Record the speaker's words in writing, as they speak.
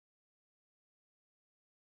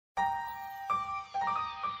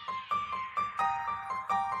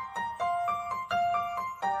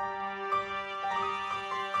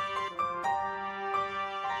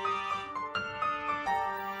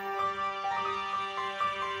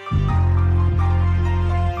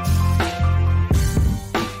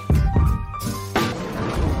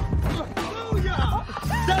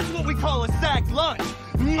lunch.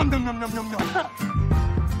 Nom, nom, nom, nom, nom, nom.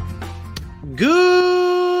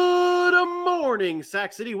 Good morning,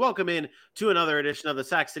 Sac City. Welcome in to another edition of the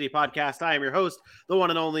Sac City Podcast. I am your host, the one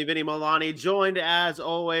and only Vinny Milani, joined as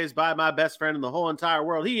always by my best friend in the whole entire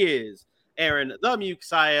world. He is Aaron, the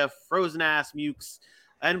Mukesiah, frozen ass Mukes.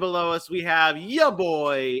 And below us, we have your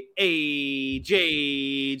boy,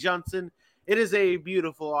 AJ Johnson. It is a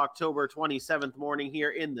beautiful October 27th morning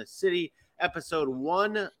here in the city. Episode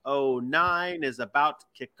 109 is about to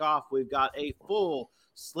kick off. We've got a full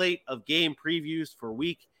slate of game previews for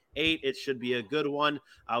week 8. It should be a good one.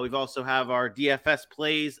 We've also have our DFS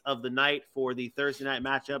plays of the night for the Thursday night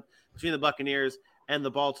matchup between the Buccaneers and the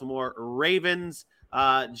Baltimore Ravens.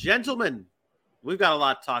 Gentlemen, we've got a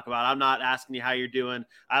lot to talk about. I'm not asking you how you're doing.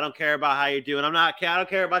 I don't care about how you're doing. I don't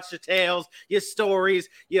care about your tales, your stories,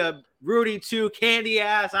 your Rudy 2 candy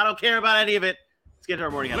ass. I don't care about any of it. Let's get to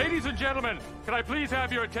our morning. Ladies and gentlemen, can I please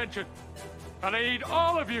have your attention? And I need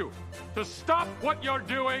all of you to stop what you're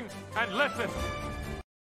doing and listen.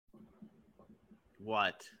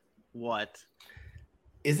 What?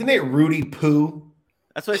 Isn't it Rudy Poo?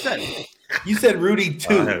 That's what I said. You said Rudy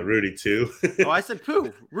 2. Rudy 2. Oh, I said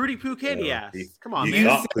Poo. Rudy Poo candy ass. Come on, You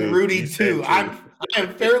man. said Rudy 2. I'm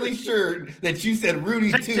fairly sure that you said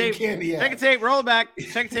Rudy 2 candy ass. Check a tape, roll it back.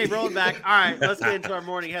 All right, let's get into our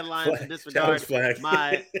morning headlines and disregard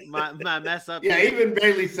my mess up. Yeah, even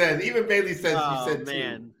Bailey says you said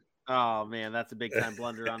man. 2. Oh man, that's a big time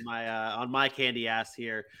blunder on my candy ass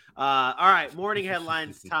here. All right, morning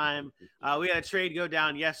headlines time. We had a trade go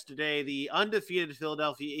down yesterday. The undefeated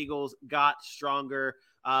Philadelphia Eagles got stronger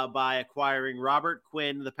by acquiring Robert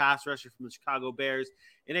Quinn, the pass rusher from the Chicago Bears,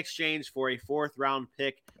 in exchange for a 4th-round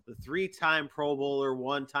pick. The 3-time Pro Bowler,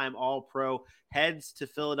 1-time All-Pro, heads to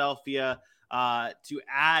Philadelphia to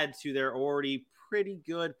add to their already pretty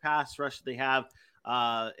good pass rush that they have.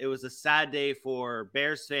 It was a sad day for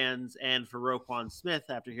Bears fans and for Roquan Smith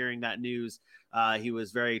after hearing that news. He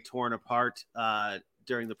was very torn apart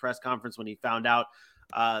during the press conference when he found out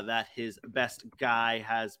that his best guy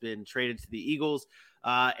has been traded to the Eagles.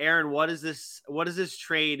 Aaron, what does this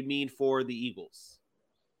trade mean for the Eagles?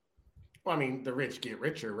 Well, I mean, the rich get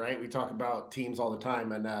richer, right? We talk about teams all the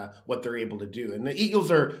time and what they're able to do. And the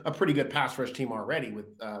Eagles are a pretty good pass rush team already with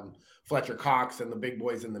Fletcher Cox and the big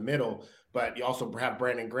boys in the middle. But you also have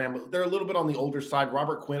Brandon Graham. They're a little bit on the older side.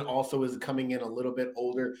 Robert Quinn also is coming in a little bit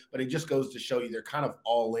older. But it just goes to show you they're kind of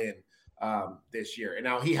all in this year. And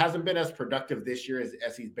now he hasn't been as productive this year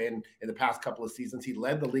as he's been in the past couple of seasons. He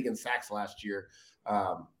led the league in sacks last year,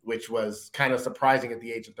 which was kind of surprising at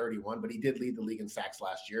the age of 31, but he did lead the league in sacks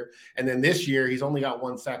last year. And then this year, he's only got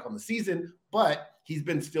 1 sack on the season, but he's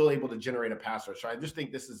been still able to generate a pass rush. So I just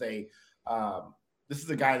think this is a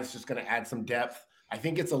guy that's just going to add some depth. I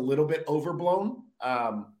think it's a little bit overblown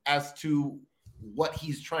as to what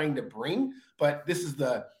he's trying to bring, but this is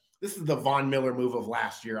the Von Miller move of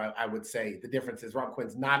last year, I would say. The difference is Rob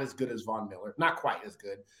Quinn's not as good as Von Miller, not quite as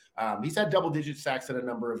good. He's had double-digit sacks in a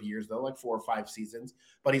number of years, though, like 4 or 5 seasons.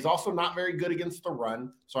 But he's also not very good against the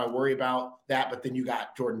run, so I worry about that. But then you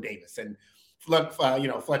got Jordan Davis and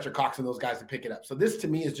Fletcher Cox and those guys to pick it up. So this, to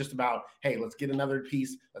me, is just about, hey, let's get another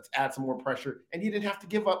piece. Let's add some more pressure. And you didn't have to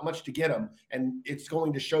give up much to get him. And it's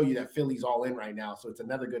going to show you that Philly's all in right now. So it's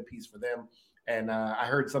another good piece for them. And I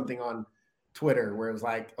heard something on Twitter where it was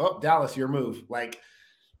like, oh, Dallas, your move. Like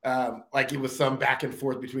it was some back and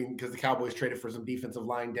forth between, because the Cowboys traded for some defensive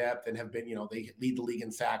line depth and have been, they lead the league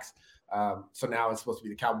in sacks. So now it's supposed to be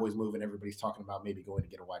the Cowboys move, and everybo's talking about maybe going to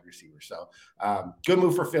get a wide receiver. So good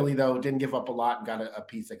move for Philly, though. Didn't give up a lot and got a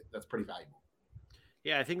piece that's pretty valuable.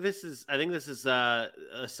 Yeah, I think this is a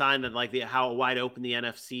sign that how wide open the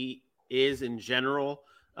NFC is in general.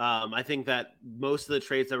 I think that most of the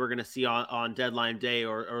trades that we're going to see on deadline day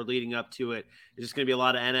or leading up to it is just going to be a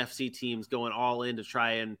lot of NFC teams going all in to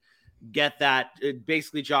try and get that,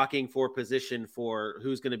 basically jockeying for position for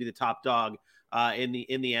who's going to be the top dog in the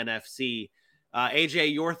NFC.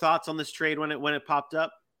 AJ, your thoughts on this trade when it popped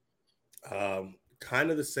up?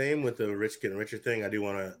 Kind of the same with the rich getting richer thing. I do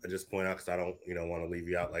want to just point out, because I don't want to leave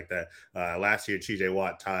you out like that. Last year, TJ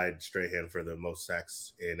Watt tied Strahan for the most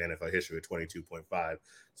sacks in NFL history with 22.5.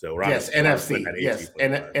 So NFC. Yes,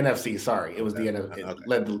 NFC. Sorry, it was the NFC.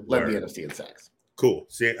 Led the NFC in sacks. Cool.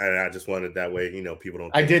 See, I just wanted that way. People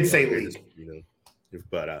don't. I did say lead.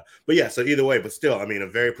 But yeah. So either way, but still, a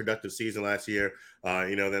very productive season last year.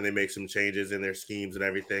 Then they make some changes in their schemes and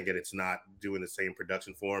everything, and it's not doing the same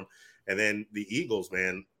production for them. And then the Eagles,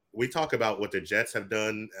 man, we talk about what the Jets have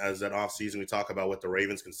done as an offseason. We talk about what the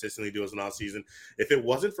Ravens consistently do as an offseason. If it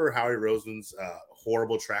wasn't for Howie Roseman's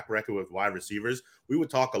horrible track record with wide receivers, we would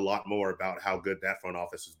talk a lot more about how good that front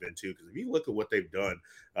office has been too. Because if you look at what they've done,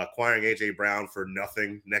 acquiring A.J. Brown for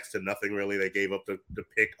nothing, next to nothing really, they gave up the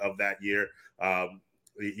pick of that year.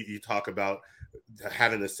 You talk about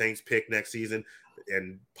having the Saints pick next season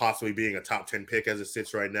and possibly being a top 10 pick as it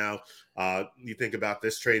sits right now. You think about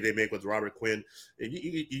this trade they make with Robert Quinn.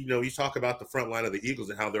 You talk about the front line of the Eagles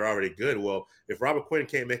and how they're already good. Well, if Robert Quinn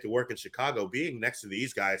can't make it work in Chicago, being next to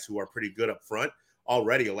these guys who are pretty good up front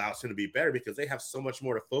already allows him to be better because they have so much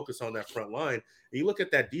more to focus on that front line. And you look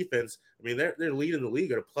at that defense, I mean, they're leading the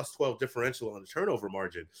league at a plus 12 differential on the turnover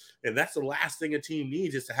margin. And that's the last thing a team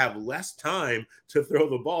needs, is to have less time to throw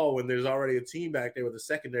the ball when there's already a team back there with a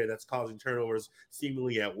secondary that's causing turnovers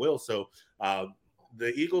seemingly at will. So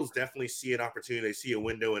the Eagles definitely see an opportunity. They see a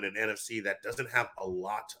window in an NFC that doesn't have a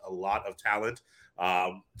lot of talent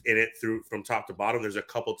in it from top to bottom. There's a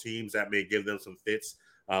couple teams that may give them some fits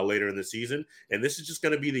later in the season. And this is just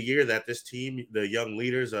going to be the year that this team, the young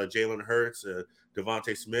leaders, Jalen Hurts,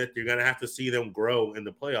 Devontae Smith, you're going to have to see them grow in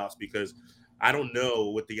the playoffs, because I don't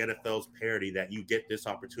know with the NFL's parity that you get this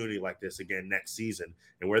opportunity like this again next season.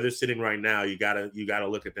 And where they're sitting right now, you gotta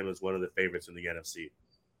look at them as one of the favorites in the NFC.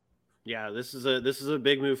 Yeah, this is a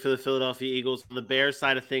big move for the Philadelphia Eagles. On the Bears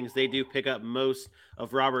side of things, they do pick up most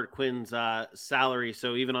of Robert Quinn's salary.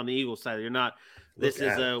 So even on the Eagles side, this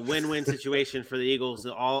is a win-win situation for the Eagles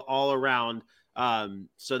all around.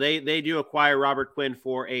 So they do acquire Robert Quinn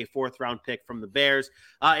for a 4th-round pick from the Bears.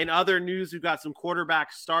 In other news, we've got some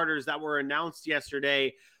quarterback starters that were announced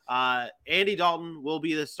yesterday. Andy Dalton will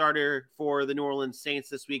be the starter for the New Orleans Saints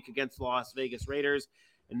this week against the Las Vegas Raiders.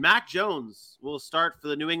 And Mac Jones will start for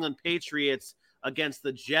the New England Patriots against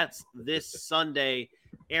the Jets this Sunday.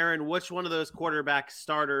 Aaron, which one of those quarterback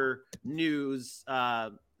starter news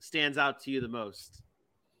stands out to you the most?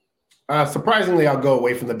 Surprisingly, I'll go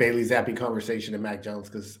away from the Bailey Zappi conversation and Mac Jones,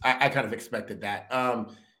 because I kind of expected that.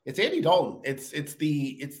 It's Andy Dalton.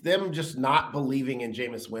 It's them just not believing in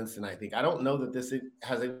Jameis Winston. I think I don't know that this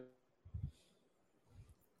has a.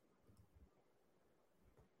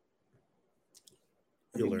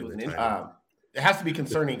 It has to be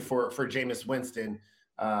concerning for Jameis Winston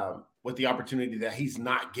with the opportunity that he's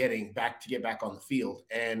not getting to get back on the field.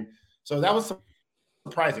 And so that was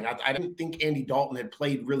surprising. I didn't think Andy Dalton had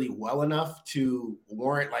played really well enough to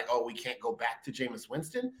warrant we can't go back to Jameis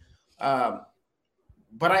Winston. But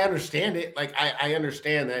I understand it. I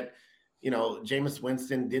understand that, Jameis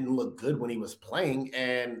Winston didn't look good when he was playing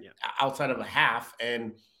and outside of a half.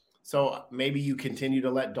 And so maybe you continue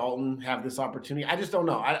to let Dalton have this opportunity. I just don't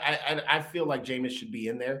know. I feel like Jameis should be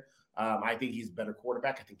in there. I think he's a better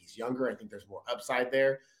quarterback. I think he's younger. I think there's more upside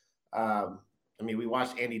there. We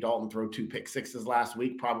watched Andy Dalton throw 2 pick sixes last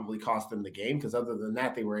week, probably cost them the game, because other than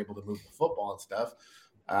that, they were able to move the football and stuff.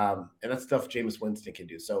 And that's stuff Jameis Winston can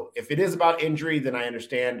do. So if it is about injury, then I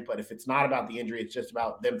understand. But if it's not about the injury, it's just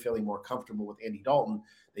about them feeling more comfortable with Andy Dalton,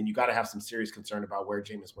 then you got to have some serious concern about where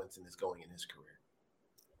Jameis Winston is going in his career.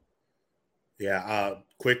 Yeah,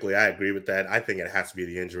 quickly, I agree with that. I think it has to be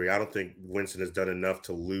the injury. I don't think Winston has done enough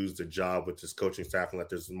to lose the job with his coaching staff, and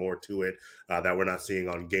that there's more to it that we're not seeing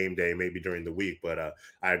on game day, maybe during the week. But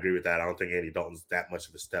I agree with that. I don't think Andy Dalton's that much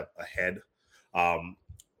of a step ahead. On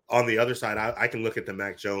the other side, I can look at the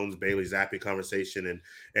Mac Jones, Bailey Zappi conversation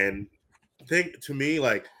and think, to me,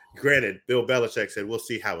 granted, Bill Belichick said, we'll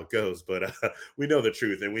see how it goes, but we know the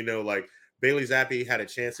truth, and we know, Bailey Zappi had a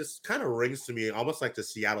chance. This kind of rings to me almost like the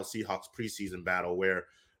Seattle Seahawks preseason battle where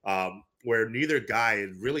neither guy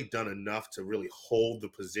had really done enough to really hold the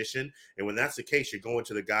position. And when that's the case, you're going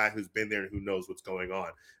to the guy who's been there and who knows what's going on.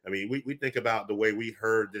 We think about the way we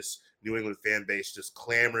heard this New England fan base just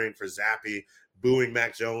clamoring for Zappi, booing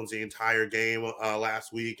Mac Jones the entire game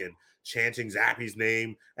last week and chanting Zappi's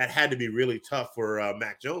name. That had to be really tough for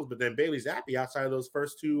Mac Jones. But then Bailey Zappi, outside of those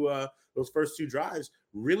first two drives,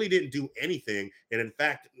 really didn't do anything, and in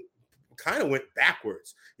fact kind of went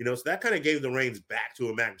backwards, so that kind of gave the reins back to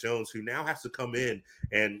a Mac Jones, who now has to come in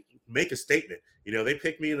and make a statement. They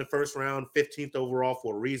picked me in the first round, 15th overall,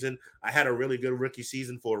 for a reason. I had a really good rookie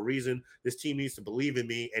season for a reason. This team needs to believe in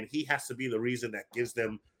me, and he has to be the reason that gives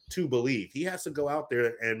them to believe. He has to go out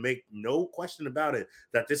there and make no question about it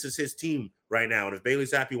that this is his team right now. And if Bailey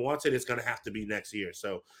Zappi wants it, it's going to have to be next year.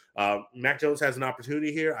 So Mac Jones has an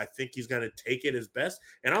opportunity here. I think he's going to take it as best.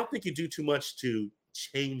 And I don't think you do too much to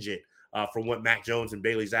change it from what Mac Jones and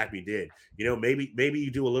Bailey Zappi did. You know, maybe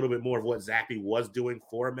you do a little bit more of what Zappi was doing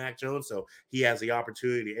for Mac Jones, so he has the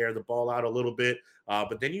opportunity to air the ball out a little bit.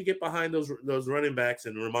 But then you get behind those running backs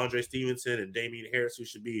and Ramondre Stevenson and Damian Harris, who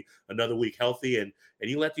should be another week healthy, and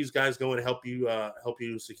you let these guys go and help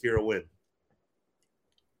you secure a win.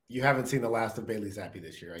 You haven't seen the last of Bailey Zappi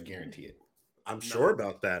this year, I guarantee it. I'm sure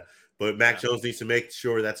about that, but Mac Jones needs to make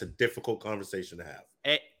sure that's a difficult conversation to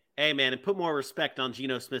have. Hey, man, and put more respect on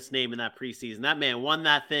Geno Smith's name in that preseason. That man won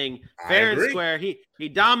that thing fair and square. He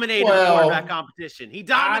dominated the quarterback competition. He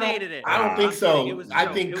dominated it. I don't think so. I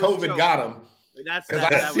think COVID got him. Because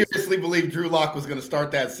I seriously believe Drew Lock was going to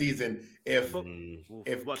start that season if he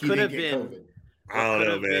didn't get COVID. I don't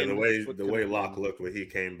know, man. The way Lock looked when he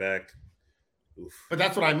came back. Oof. But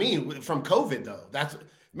that's what I mean from COVID, though.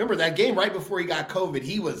 Remember that game right before he got COVID,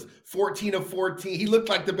 he was 14 of 14. He looked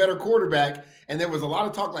like the better quarterback, and there was a lot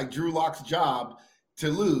of talk like Drew Lock's job to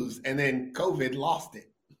lose, and then COVID lost it.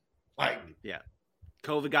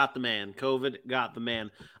 COVID got the man.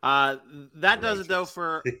 That does it though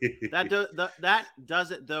for that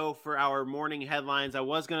does it though for our morning headlines. I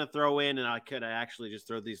was going to throw in, and I actually just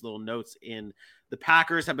throw these little notes in. The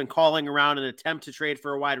Packers have been calling around an attempt to trade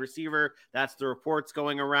for a wide receiver. That's the reports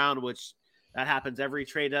going around, which that happens every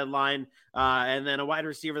trade deadline. And then a wide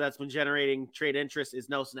receiver that's been generating trade interest is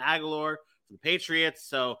Nelson Aguilar from the Patriots.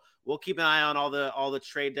 So we'll keep an eye on all the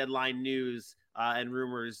trade deadline news and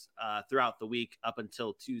rumors throughout the week up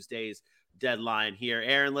until Tuesday's deadline here.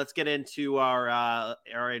 Aaron, let's get into our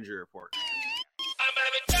injury report.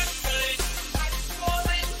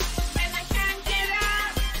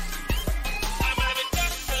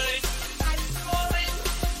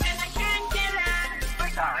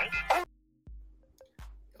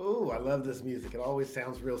 Oh, I love this music. It always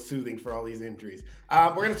sounds real soothing for all these injuries.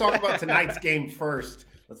 We're going to talk about tonight's game first.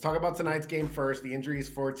 Let's talk about tonight's game first. The injuries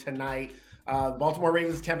for tonight. Baltimore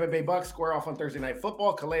Ravens, Tampa Bay Bucks square off on Thursday Night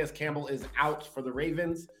Football. Calais Campbell is out for the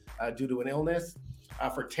Ravens due to an illness.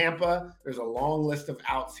 For Tampa, there's a long list of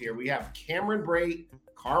outs here. We have Cameron Brate,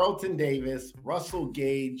 Carlton Davis, Russell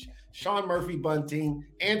Gage, Sean Murphy-Bunting,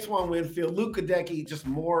 Antoine Winfield, Luke Kadecki, just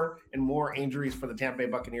more and more injuries for the Tampa Bay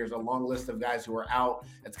Buccaneers. A long list of guys who are out.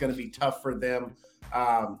 It's going to be tough for them.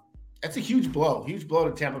 That's a huge blow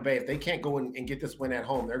to Tampa Bay. If they can't go and get this win at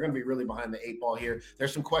home, they're going to be really behind the 8 ball here.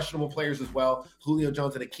 There's some questionable players as well. Julio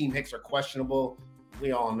Jones and Akeem Hicks are questionable.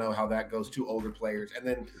 We all know how that goes, 2 older players. And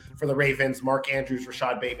then for the Ravens, Mark Andrews,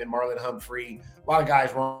 Rashad Bateman, Marlon Humphrey, a lot of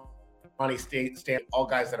guys, Ronnie Stan, all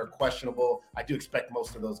guys that are questionable. I do expect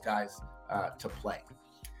most of those guys to play.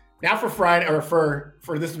 Now for Friday, or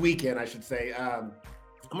for this weekend, I should say, I'm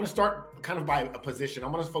going to start kind of by a position.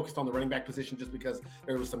 I'm going to focus on the running back position just because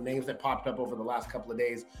there were some names that popped up over the last couple of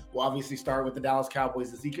days. We'll obviously start with the Dallas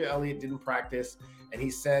Cowboys. Ezekiel Elliott didn't practice, and he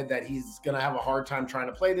said that he's going to have a hard time trying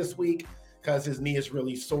to play this week because his knee is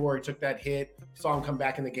really sore. He took that hit, saw him come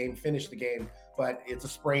back in the game, finish the game, but it's a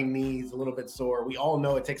sprained knee. He's a little bit sore. We all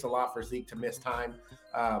know it takes a lot for Zeke to miss time,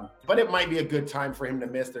 but it might be a good time for him to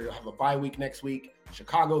miss. They'll have a bye week next week,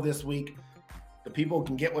 Chicago this week. The people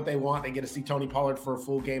can get what they want. They get to see Tony Pollard for a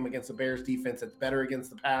full game against the Bears defense that's better against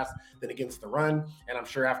the pass than against the run. And I'm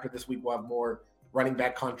sure after this week, we'll have more running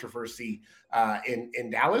back controversy in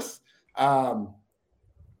Dallas. Chuba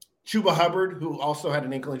Hubbard, who also had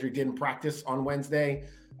an ankle injury, didn't practice on Wednesday.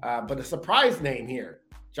 But a surprise name here,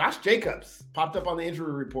 Josh Jacobs, popped up on the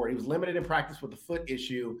injury report. He was limited in practice with a foot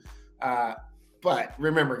issue. But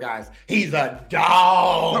remember, guys, he's a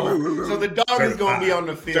dog. So the dog is going to be on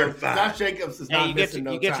the field. Josh Jacobs is not missing no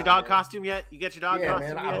time. You get your dog costume yet? You get your dog costume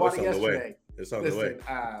yet? I bought it yesterday. It's on the way.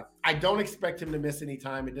 I don't expect him to miss any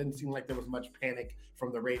time. It didn't seem like there was much panic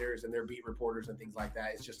from the Raiders and their beat reporters and things like that.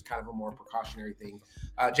 It's just kind of a more precautionary thing.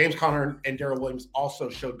 James Conner and Darrell Williams also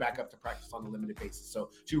showed back up to practice on a limited basis. So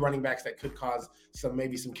 2 running backs that could cause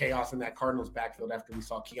maybe some chaos in that Cardinals backfield after we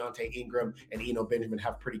saw Keontae Ingram and Eno Benjamin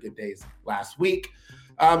have pretty good days last week.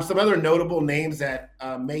 Some other notable names that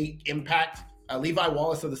may impact Levi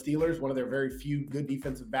Wallace of the Steelers, one of their very few good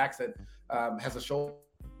defensive backs that has a shoulder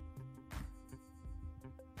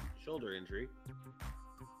injury.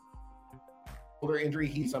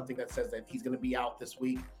 He's something that says that he's going to be out this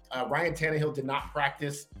week. Ryan Tannehill did not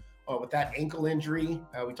practice with that ankle injury.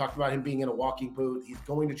 We talked about him being in a walking boot. He's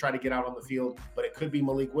going to try to get out on the field, but it could be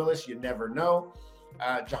Malik Willis. You never know.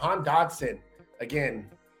 Jahan Dodson, again,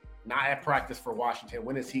 not at practice for Washington.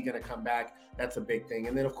 When is he going to come back? That's a big thing.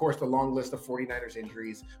 And then, of course, the long list of 49ers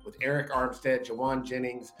injuries with Eric Armstead, Jawan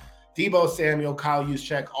Jennings, Deebo Samuel, Kyle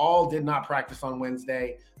Juszczyk, all did not practice on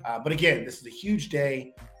Wednesday. But again, this is a huge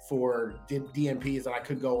day for DNPs, and I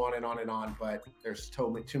could go on and on and on, but there's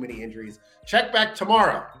too many injuries. Check back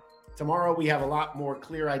tomorrow Tomorrow, we have a lot more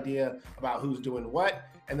clear idea about who's doing what.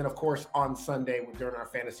 And then, of course, on Sunday, during our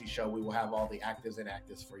fantasy show, we will have all the actives and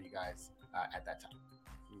inactives for you guys at that time.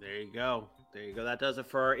 There you go. There you go. That does it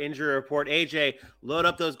for our injury report. AJ, load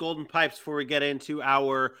up those golden pipes before we get into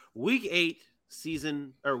our Week 8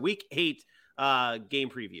 game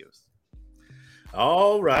previews.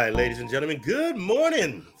 All right, ladies and gentlemen, good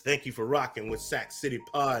morning. Thank you for rocking with Sac City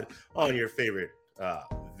Pod on your favorite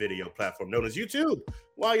video platform known as YouTube.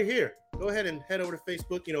 While you're here, go ahead and head over to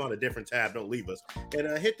Facebook, on a different tab. Don't leave us.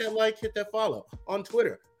 And hit that like, hit that follow on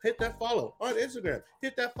Twitter. Hit that follow on Instagram.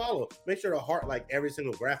 Hit that follow. Make sure to heart like every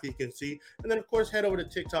single graphic you can see. And then, of course, head over to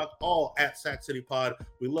TikTok, all at Sac City Pod.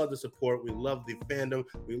 We love the support. We love the fandom.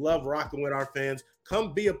 We love rocking with our fans.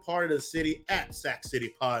 Come be a part of the city at Sac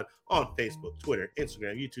City Pod on Facebook, Twitter,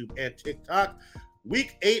 Instagram, YouTube, and TikTok.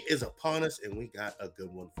 Week 8 is upon us, and we got a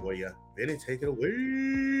good one for you. Vinny, take it away.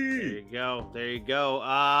 There you go. There you go.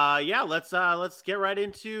 Let's get right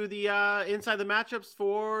into the inside the matchups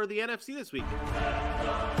for the NFC this week.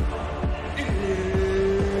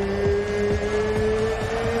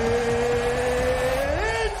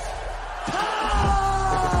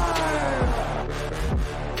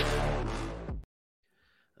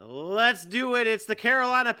 Let's do it. It's the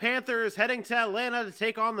Carolina Panthers heading to Atlanta to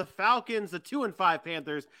take on the Falcons, the 2-5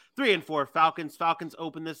 Panthers, 3-4 Falcons. Falcons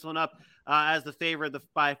open this one up as the favorite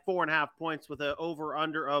by 4.5 points with an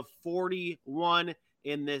over-under of 41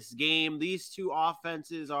 in this game. These two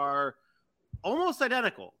offenses are almost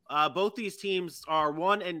identical. Both these teams are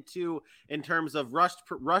 1 and 2 in terms of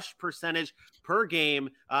rush percentage per game.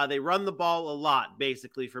 They run the ball a lot,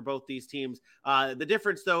 basically, for both these teams. The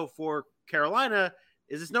difference, though, for Carolina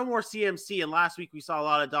is there's no more CMC, and last week we saw a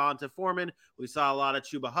lot of Donta Foreman. We saw a lot of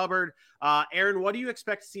Chuba Hubbard. Aaron, what do you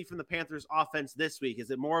expect to see from the Panthers offense this week?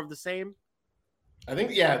 Is it more of the same? I think,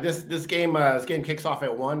 this game kicks off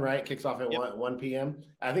at 1, right? Kicks off at 1 p.m.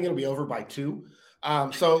 I think it'll be over by 2. They're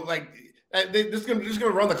just going to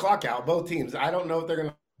run the clock out, both teams. I don't know if they're going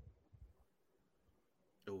to.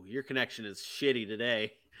 Oh, your connection is shitty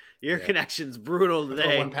today. Your connection's brutal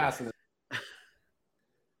today. One pass in the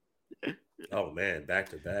Oh man, back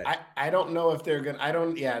to back. I don't know if they're gonna. I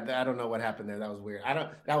don't know what happened there. That was weird.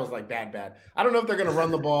 That was like bad. I don't know if they're gonna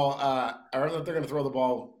run the ball. I don't know if they're gonna throw the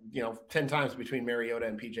ball. 10 times between Mariota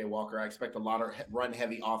and PJ Walker. I expect a lot of run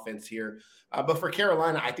heavy offense here. But for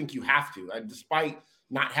Carolina, I think you have to, despite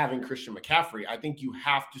not having Christian McCaffrey, I think you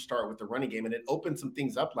have to start with the running game. And it opened some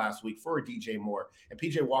things up last week for DJ Moore. And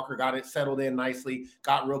PJ Walker got it settled in nicely,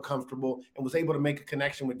 got real comfortable, and was able to make a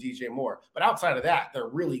connection with DJ Moore. But outside of that, there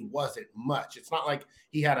really wasn't much. It's not like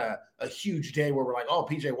he had a huge day where we're like, oh,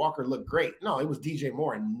 PJ Walker looked great. No, it was DJ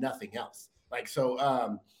Moore and nothing else.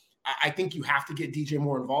 I think you have to get DJ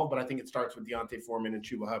Moore involved, but I think it starts with Deontay Foreman and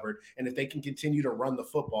Chuba Hubbard. And if they can continue to run the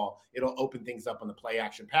football, it'll open things up on the play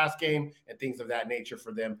action pass game and things of that nature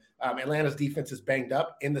for them. Atlanta's defense is banged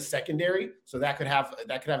up in the secondary, so that could have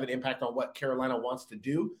an impact on what Carolina wants to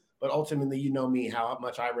do. But ultimately, you know me, how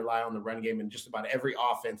much I rely on the run game in just about every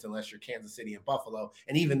offense, unless you're Kansas City and Buffalo.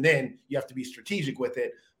 And even then, you have to be strategic with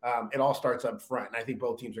it. It all starts up front. And I think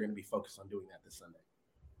both teams are going to be focused on doing that this Sunday.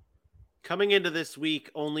 Coming into this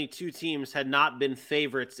week, only 2 teams had not been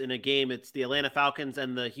favorites in a game. It's the Atlanta Falcons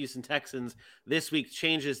and the Houston Texans. This week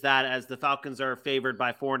changes that as the Falcons are favored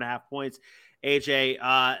by 4.5 points. AJ,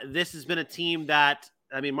 this has been a team that,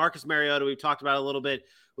 Marcus Mariota, we've talked about a little bit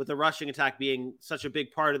with the rushing attack being such a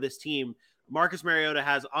big part of this team. Marcus Mariota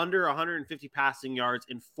has under 150 passing yards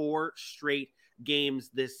in 4 straight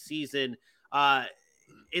games this season.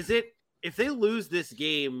 If they lose this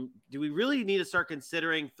game, do we really need to start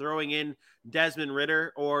considering throwing in Desmond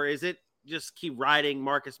Ridder, or is it just keep riding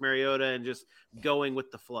Marcus Mariota and just going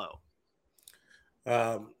with the flow?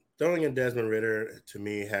 Throwing in Desmond Ridder, to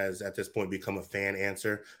me, has at this point become a fan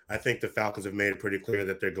answer. I think the Falcons have made it pretty clear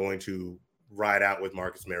that they're going to ride out with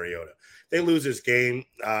Marcus Mariota. They lose this game,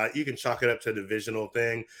 you can chalk it up to a divisional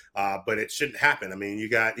thing, but it shouldn't happen. You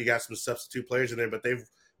got some substitute players in there, but they've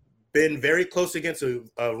been very close against a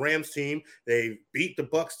Rams team. They beat the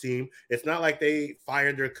Bucs team. It's not like they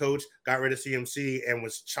fired their coach, got rid of CMC, and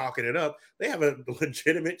was chalking it up. They have a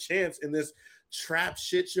legitimate chance in this trap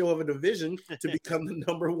shit show of a division to become the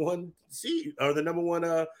number 1 seed or the number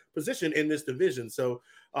 1 position in this division. So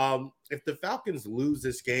if the Falcons lose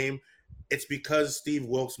this game, it's because Steve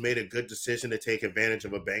Wilkes made a good decision to take advantage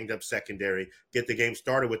of a banged up secondary, get the game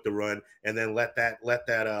started with the run, and then let that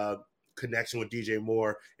connection with DJ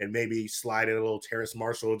Moore and maybe slide in a little Terrace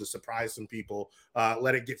Marshall to surprise some people,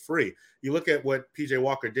 let it get free. You look at what PJ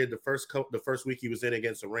Walker did the first week he was in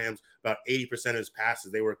against the Rams, about 80% of his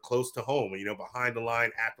passes, they were close to home, behind the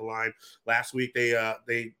line, at the line. Last week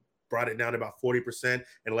they brought it down to about 40%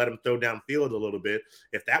 and let him throw downfield a little bit.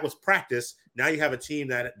 If that was practice, now you have a team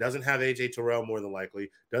that doesn't have A.J. Terrell more than likely,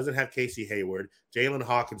 doesn't have Casey Hayward. Jalen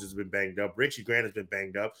Hawkins has been banged up. Richie Grant has been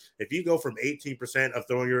banged up. If you go from 18% of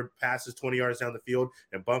throwing your passes 20 yards down the field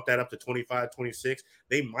and bump that up to 25, 26,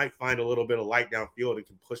 they might find a little bit of light downfield and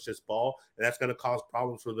can push this ball, and that's going to cause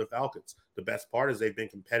problems for the Falcons. The best part is they've been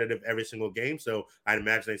competitive every single game, so I'd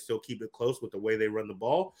imagine they still keep it close with the way they run the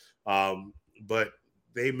ball. But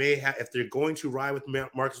they may have, if they're going to ride with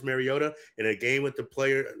Marcus Mariota in a game with the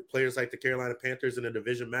players like the Carolina Panthers in a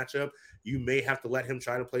division matchup, you may have to let him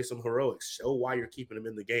try to play some heroics. Show why you're keeping him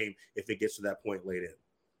in the game if it gets to that point late in.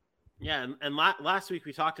 Yeah, and last week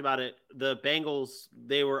we talked about it. The Bengals,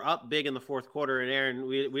 they were up big in the fourth quarter, and Aaron,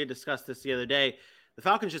 we had discussed this the other day. The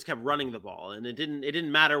Falcons just kept running the ball, and it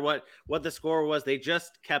didn't matter what the score was. They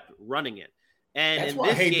just kept running it. And that's why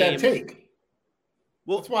I hate that take.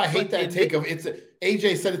 Well, that's why I hate that take of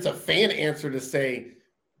AJ said it's a fan answer to say,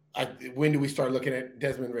 when do we start looking at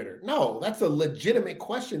Desmond Ridder? No, that's a legitimate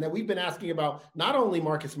question that we've been asking about not only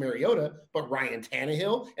Marcus Mariota, but Ryan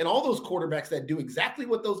Tannehill and all those quarterbacks that do exactly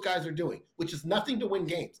what those guys are doing, which is nothing to win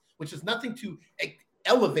games, which is nothing to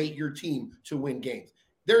elevate your team to win games.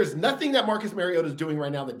 There is nothing that Marcus Mariota is doing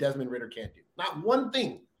right now that Desmond Ridder can't do. Not one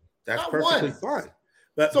thing. That's perfectly fine.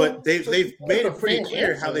 But they've made it pretty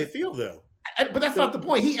clear how they feel, though. But that's not the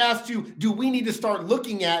point. He asked you, do we need to start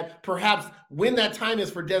looking at perhaps when that time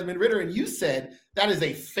is for Desmond Ridder? And you said that is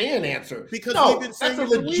a fan answer. Because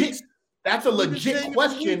that's a legit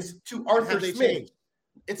question to Arthur Smith.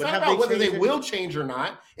 It's not about whether they will change or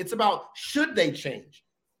not. It's about should they change.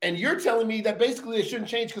 And you're telling me that basically they shouldn't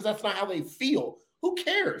change because that's not how they feel. Who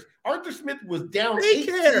cares? Arthur Smith was down 18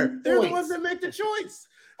 points. They're the ones that make the choice.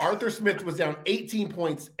 Arthur Smith was down 18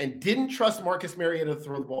 points and didn't trust Marcus Mariota to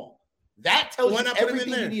throw the ball. That tells you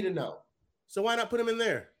everything you need to know. So why not put him in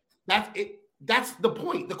there? That's it. That's the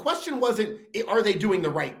point. The question wasn't, are they doing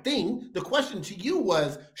the right thing? The question to you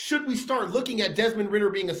was, should we start looking at Desmond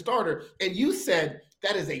Ridder being a starter? And you said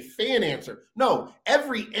that is a fan answer. No,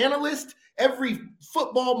 every analyst, every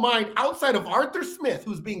football mind outside of Arthur Smith,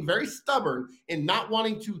 who's being very stubborn and not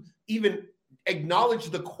wanting to even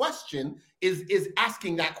acknowledge the question, is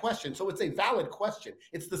asking that question. So it's a valid question.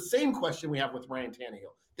 It's the same question we have with Ryan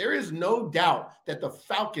Tannehill. There is no doubt that the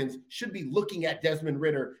Falcons should be looking at Desmond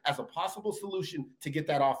Ridder as a possible solution to get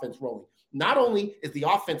that offense rolling. Not only is the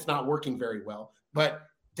offense not working very well, but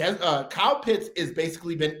Kyle Pitts has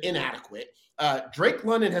basically been inadequate. Drake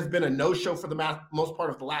London has been a no-show for the most part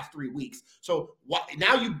of the last 3 weeks. So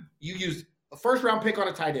now you use a first-round pick on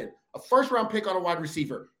a tight end, a first-round pick on a wide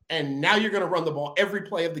receiver, and now you're going to run the ball every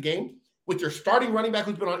play of the game with your starting running back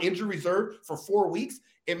who's been on injury reserve for 4 weeks.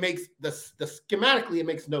 It makes schematically, it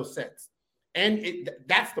makes no sense. And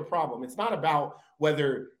that's the problem. It's not about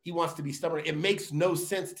whether he wants to be stubborn. It makes no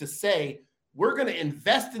sense to say, we're going to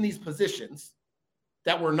invest in these positions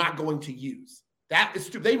that we're not going to use. That is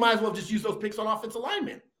stupid. They might as well just use those picks on offensive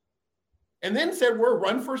linemen. And then said, we're a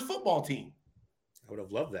run-first football team. I would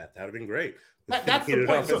have loved that. That would have been great. That's the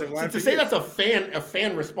point. So to say that's a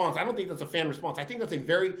fan response, I don't think that's a fan response. I think that's a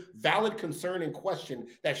very valid concern and question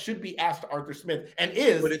that should be asked to Arthur Smith and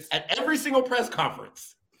is at every single press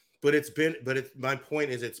conference. My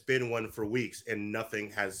point is it's been one for weeks and nothing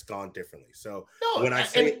has gone differently. So when I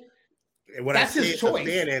say it's a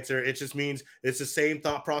fan answer, it just means it's the same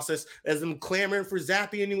thought process as them clamoring for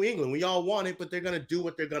Zappe in New England. We all want it, but they're going to do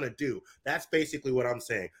what they're going to do. That's basically what I'm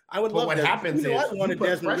saying. I would love what happens I wanted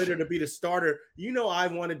Desmond Ridder to be the starter. I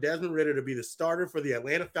wanted Desmond Ridder to be the starter for the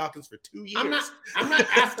Atlanta Falcons for 2 years. I'm not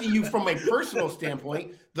asking you from a personal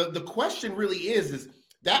standpoint. The question really is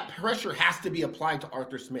that pressure has to be applied to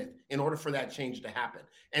Arthur Smith in order for that change to happen.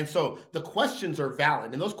 And so the questions are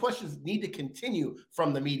valid, and those questions need to continue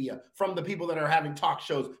from the media, from the people that are having talk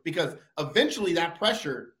shows, because eventually that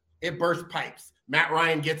pressure, it bursts pipes. Matt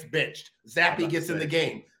Ryan gets benched. Zappe gets in the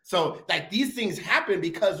game. So these things happen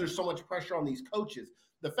because there's so much pressure on these coaches.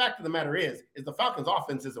 The fact of the matter is the Falcons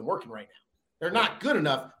offense isn't working right now. They're not good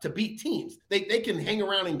enough to beat teams. They can hang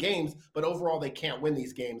around in games, but overall they can't win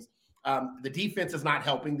these games. The defense is not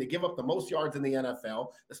helping. They give up the most yards in the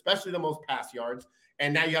NFL, especially the most pass yards.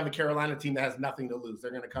 And now you have a Carolina team that has nothing to lose. They're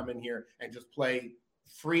going to come in here and just play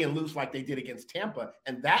free and loose like they did against Tampa.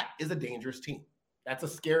 And that is a dangerous team. That's a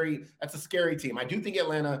scary team. I do think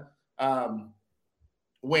Atlanta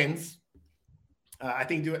wins. I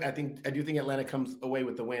do think Atlanta comes away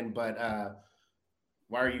with the win, but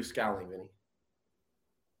why are you scowling, Vinny?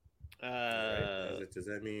 Does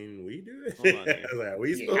that mean we do it?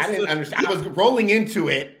 I didn't understand. I was rolling into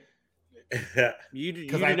it, You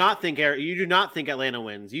do not think Atlanta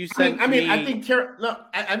wins. You said I think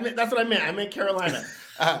that's what I meant. I meant Carolina.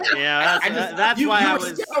 That's why I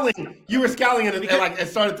was scowling. You were scowling and it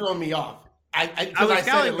started throwing me off. I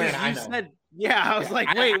said Atlanta. I know. I was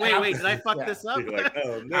like, wait. Did I fuck this up? Like,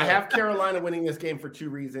 oh, no. I have Carolina winning this game for 2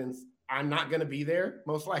 reasons. I'm not going to be there,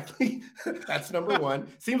 most likely. That's number one.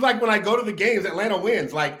 Seems like when I go to the games, Atlanta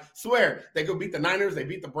wins. Like, swear, they go beat the Niners, they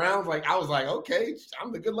beat the Browns. Like, I was like, okay,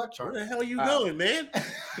 I'm the good luck charm. Where the hell are you going, man?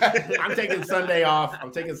 I'm taking Sunday off.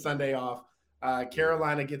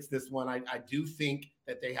 Carolina gets this one. I do think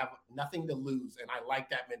that they have nothing to lose, and I like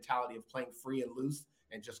that mentality of playing free and loose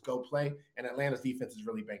and just go play. And Atlanta's defense is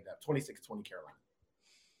really banged up. 26-20 Carolina.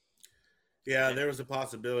 Yeah, there was a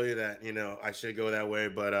possibility that, I should go that way.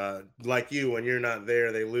 But like you, when you're not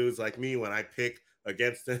there, they lose. Like me, when I pick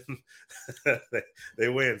against them, they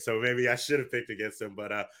win. So maybe I should have picked against them.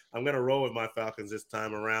 But I'm going to roll with my Falcons this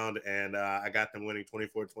time around. And I got them winning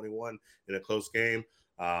 24-21 in a close game.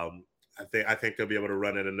 I think they'll be able to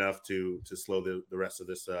run it enough to slow the rest of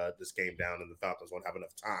this game down. And the Falcons won't have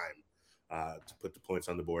enough time to put the points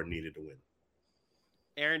on the board needed to win.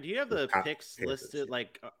 Aaron, do you have the picks listed?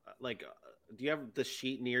 Do you have the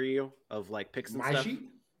sheet near you of picks and my stuff? Sheet?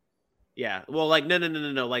 Yeah. Well,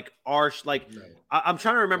 no. Like our I'm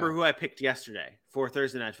trying to remember who I picked yesterday for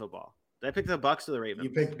Thursday Night Football. Did I pick the Bucs or the Ravens? You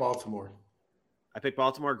picked Baltimore. I picked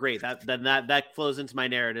Baltimore. Great. That flows into my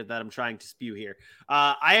narrative that I'm trying to spew here.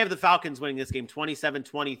 I have the Falcons winning this game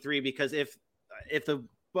 27-23 because if the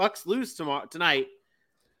Bucs lose tonight,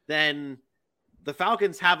 then the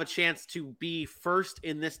Falcons have a chance to be first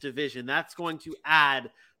in this division. That's going to add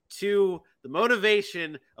to the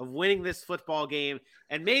motivation of winning this football game.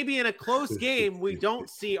 And maybe in a close game, we don't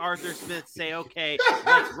see Arthur Smith say, okay,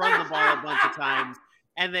 let's run the ball a bunch of times.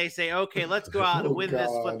 And they say, okay, let's go out and win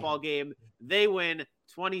this football game. They win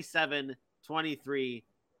 27-23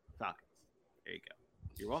 Falcons. There you go.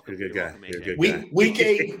 You're welcome. You're a good guy. You're a good guy. Week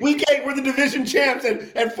 8, we're the division champs and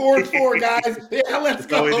 4-4, guys. Yeah, let's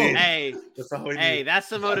go. Hey, that's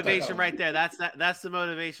the motivation right there. That's the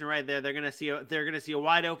motivation right there. They're gonna see a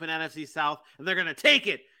wide open NFC South, and they're gonna take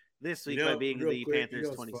it this week by being the Panthers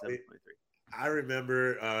 27-23. I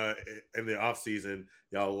remember in the offseason,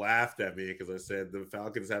 y'all laughed at me because I said the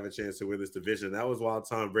Falcons have a chance to win this division. That was while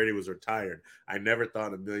Tom Brady was retired. I never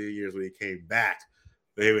thought in a million years when he came back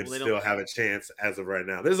they would still have a chance as of right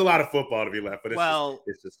now. There's a lot of football to be left, but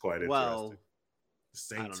it's just quite interesting.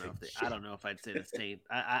 I don't know if I'd say the Saints.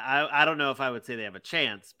 I don't know if I would say they have a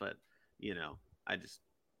chance, but I just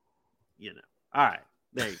all right,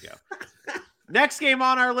 there you go. Next game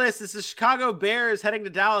on our list is the Chicago Bears heading to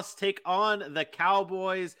Dallas to take on the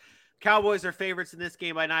Cowboys. Cowboys are favorites in this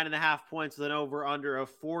game by 9.5 points with an over-under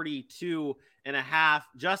of 42.5.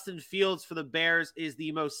 Justin Fields for the Bears is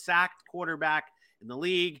the most sacked quarterback in the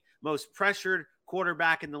league, most pressured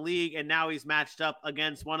quarterback in the league, and now he's matched up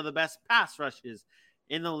against one of the best pass rushes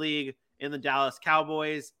in the league in the Dallas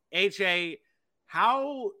Cowboys. HA,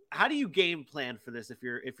 how do you game plan for this if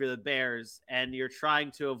you're the Bears and you're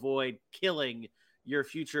trying to avoid killing your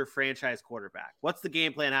future franchise quarterback? What's the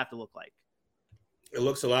game plan have to look like? It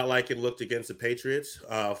looks a lot like it looked against the Patriots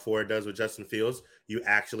for it does with Justin Fields. You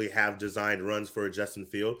actually have designed runs for Justin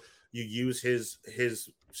Field. You use his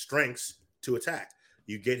strengths to attack.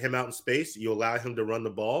 You get him out in space, you allow him to run the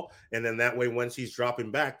ball, and then that way once he's dropping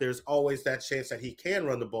back, there's always that chance that he can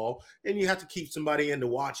run the ball, and you have to keep somebody in to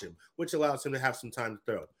watch him, which allows him to have some time to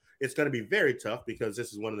throw. It's going to be very tough because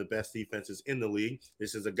this is one of the best defenses in the league.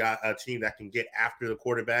 This is a team that can get after the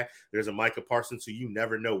quarterback. There's a Micah Parsons who you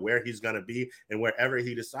never know where he's going to be, and wherever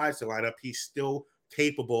he decides to line up, he's still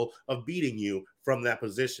capable of beating you from that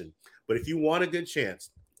position. But if you want a good chance,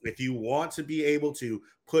 if you want to be able to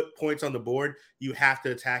put points on the board, you have to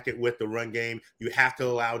attack it with the run game. You have to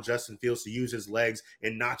allow Justin Fields to use his legs,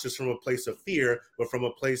 and not just from a place of fear, but from a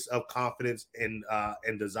place of confidence and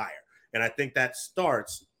desire. And I think that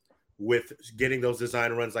starts with getting those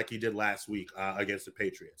design runs like he did last week against the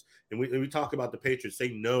Patriots. And we talk about the Patriots. They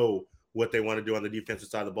know what they want to do on the defensive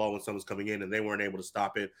side of the ball when someone's coming in, and they weren't able to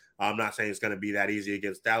stop it. I'm not saying it's going to be that easy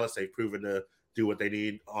against Dallas. They've proven to do what they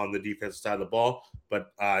need on the defensive side of the ball,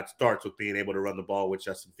 but it starts with being able to run the ball with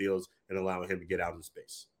Justin Fields and allowing him to get out in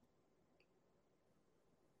space.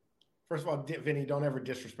 First of all, Vinny, don't ever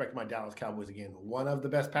disrespect my Dallas Cowboys again. One of the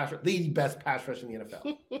best the best pass rush in the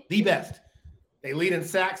NFL. The best. They lead in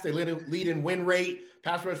sacks. They lead in win rate,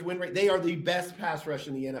 pass rush win rate. They are the best pass rush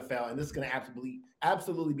in the NFL, and this is going to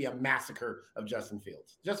absolutely be a massacre of Justin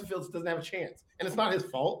Fields. Justin Fields doesn't have a chance, and it's not his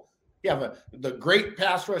fault. You have the great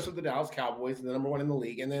pass rush of the Dallas Cowboys, the number one in the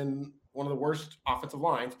league, and then one of the worst offensive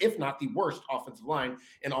lines, if not the worst offensive line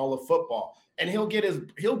in all of football. And he'll get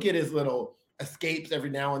his little escapes every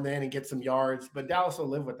now and then and get some yards, but Dallas will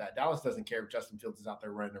live with that. Dallas doesn't care if Justin Fields is out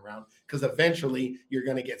there running around, because eventually you're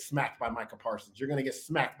going to get smacked by Micah Parsons. You're going to get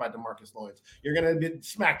smacked by DeMarcus Lawrence. You're going to get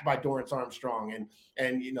smacked by Dorrance Armstrong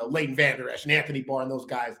and Leighton Vander Esch and Anthony Barr and those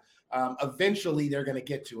guys. Eventually they're going to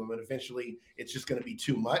get to him, and eventually it's just going to be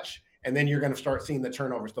too much. And then you're going to start seeing the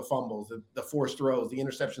turnovers, the fumbles, the forced throws, the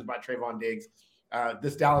interceptions by Trayvon Diggs.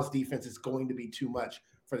 This Dallas defense is going to be too much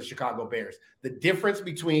for the Chicago Bears. The difference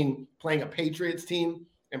between playing a Patriots team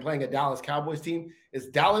and playing a Dallas Cowboys team is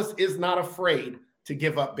Dallas is not afraid to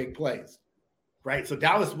give up big plays, right? So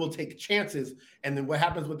Dallas will take chances, and then what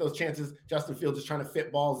happens with those chances? Justin Fields is trying to fit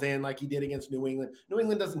balls in like he did against New England. New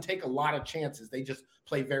England doesn't take a lot of chances. They just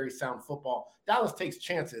play very sound football. Dallas takes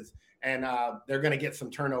chances, and they're going to get some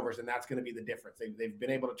turnovers, and that's going to be the difference. They've been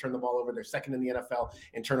able to turn the ball over. They're second in the NFL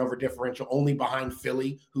in turnover differential, only behind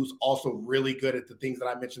Philly, who's also really good at the things that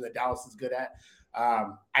I mentioned that Dallas is good at.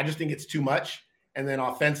 I just think it's too much. And then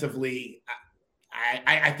offensively,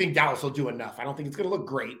 I think Dallas will do enough. I don't think it's going to look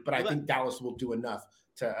great, but I think Dallas will do enough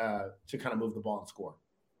to kind of move the ball and score.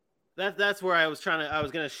 That's where I was going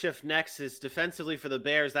to shift next, is defensively for the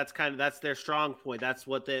Bears. That's their strong point. That's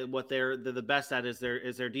what they're the best at is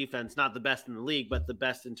their defense. Not the best in the league, but the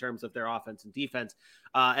best in terms of their offense and defense.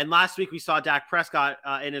 And last week we saw Dak Prescott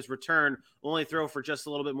in his return only throw for just a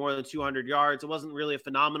little bit more than 200 yards. It wasn't really a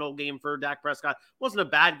phenomenal game for Dak Prescott. It wasn't a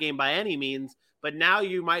bad game by any means, but now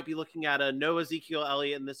you might be looking at a no Ezekiel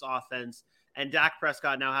Elliott in this offense, and Dak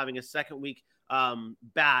Prescott now having a second week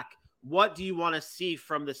back. What do you want to see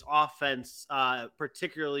from this offense,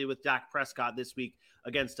 particularly with Dak Prescott this week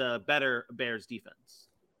against a better Bears defense?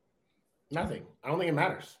 Nothing. I don't think it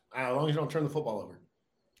matters as long as you don't turn the football over.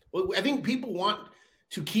 Well, I think people want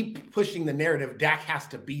to keep pushing the narrative. Dak has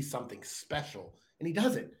to be something special, and he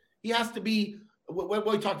doesn't. He has to be what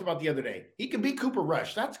we talked about the other day. He can be Cooper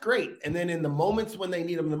Rush. That's great. And then in the moments when they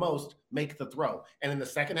need him the most, make the throw. And in the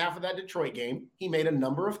second half of that Detroit game, he made a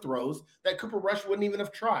number of throws that Cooper Rush wouldn't even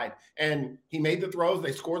have tried. And he made the throws,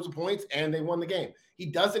 they scored the points, and they won the game. He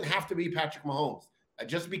doesn't have to be Patrick Mahomes.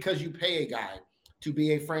 Just because you pay a guy to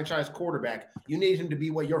be a franchise quarterback, you need him to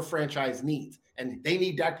be what your franchise needs. And they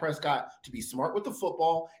need Dak Prescott to be smart with the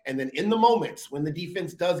football. And then in the moments when the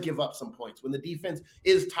defense does give up some points, when the defense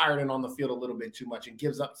is tired and on the field a little bit too much and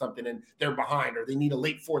gives up something and they're behind, or they need a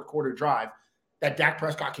late fourth quarter drive, that Dak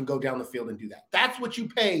Prescott can go down the field and do that. That's what you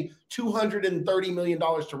pay $230 million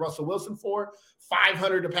to Russell Wilson for, $500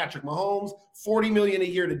 million to Patrick Mahomes, $40 million a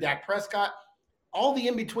year to Dak Prescott. All the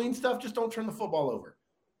in-between stuff, just don't turn the football over.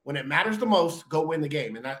 When it matters the most, go win the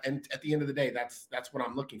game. And at the end of the day, that's what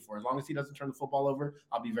I'm looking for. As long as he doesn't turn the football over,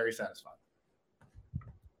 I'll be very satisfied.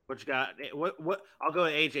 What you got? What? I'll go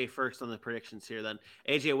to AJ first on the predictions here. Then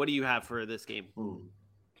AJ, what do you have for this game?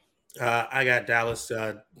 I got Dallas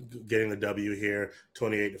getting the W here,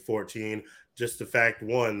 28-14. Just the fact,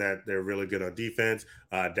 one, that they're really good on defense.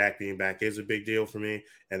 Dak being back is a big deal for me.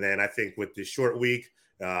 And then I think with the short week,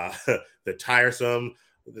 the tiresome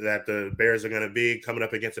that the Bears are going to be coming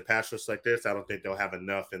up against a pass rush like this, I don't think they'll have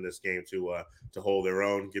enough in this game to hold their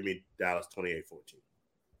own. Give me Dallas 28-14.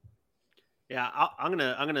 Yeah, I'm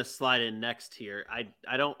gonna slide in next here.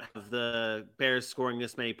 I don't have the Bears scoring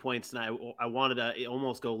this many points, and I wanted to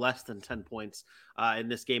almost go less than 10 points in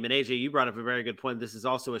this game. And AJ, you brought up a very good point. This is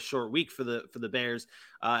also a short week for the Bears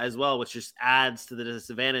as well, which just adds to the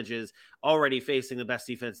disadvantages already facing the best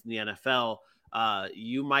defense in the NFL.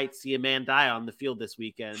 You might see a man die on the field this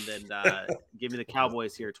weekend, and give me the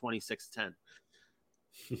Cowboys here, 26-10.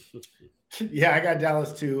 Yeah, I got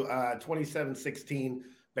Dallas too, 27-16.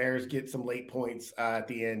 Bears get some late points at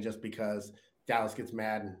the end just because Dallas gets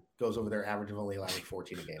mad and goes over their average of only allowing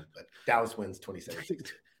 14 a game. But Dallas wins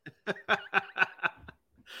 27-16.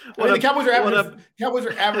 The Cowboys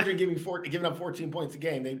are averaging giving up 14 points a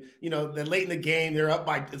game. They, they're late in the game, they're up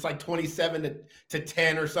by it's like 27 to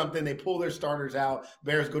 10 or something. They pull their starters out.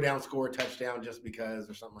 Bears go down, score a touchdown just because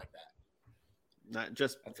or something like that. Not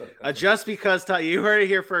just just because you heard it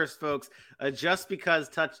here first, folks. Just because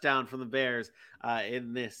touchdown from the Bears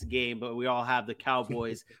in this game, but we all have the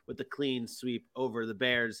Cowboys with the clean sweep over the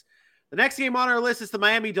Bears. The next game on our list is the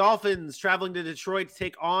Miami Dolphins traveling to Detroit to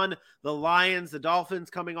take on the Lions. The Dolphins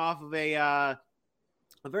coming off of a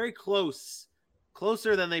very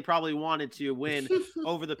closer than they probably wanted to win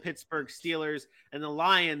over the Pittsburgh Steelers, and the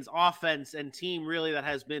Lions offense and team really that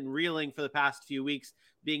has been reeling for the past few weeks,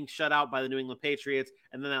 being shut out by the New England Patriots,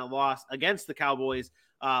 and then that loss against the Cowboys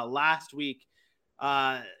last week.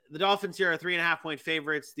 The Dolphins here are 3.5-point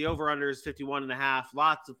favorites. The over-under is 51.5.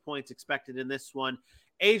 Lots of points expected in this one.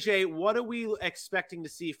 AJ, what are we expecting to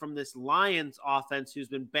see from this Lions offense who's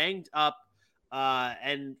been banged up?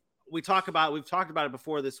 And we've talked about it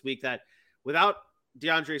before this week that without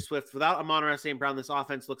DeAndre Swift, without Amon-Ra St. Brown, this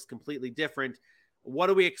offense looks completely different.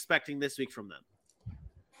 What are we expecting this week from them?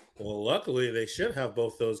 Well, luckily, they should have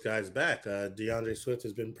both those guys back. DeAndre Swift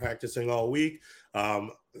has been practicing all week.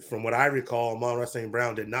 From what I recall, Amon-Ra St.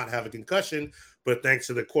 Brown did not have a concussion, but thanks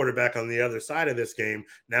to the quarterback on the other side of this game,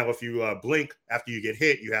 now if you blink after you get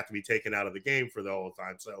hit, you have to be taken out of the game for the whole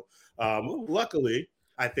time. So luckily,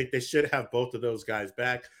 I think they should have both of those guys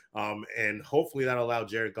back, and hopefully that'll allow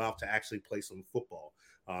Jared Goff to actually play some football.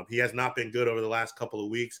 He has not been good over the last couple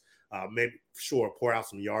of weeks. Maybe, sure, pour out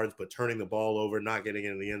some yards, but turning the ball over, not getting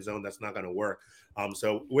into the end zone, that's not going to work.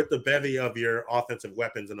 So with the bevy of your offensive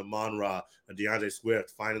weapons and Amon-Ra, DeAndre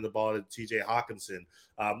Swift, finding the ball to TJ Hawkinson,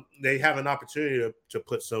 they have an opportunity to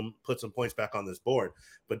put some points back on this board.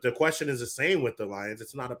 But the question is the same with the Lions.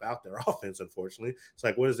 It's not about their offense, unfortunately. It's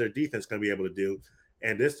like, what is their defense going to be able to do?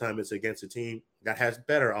 And this time it's against a team that has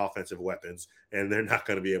better offensive weapons, and they're not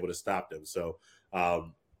going to be able to stop them. So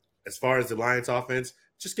as far as the Lions offense,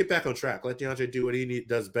 just get back on track. Let DeAndre do what he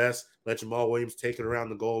does best. Let Jamal Williams take it around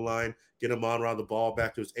the goal line, get him on the ball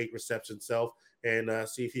back to his 8 reception self, and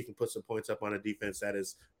see if he can put some points up on a defense that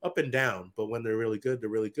is up and down. But when they're really good, they're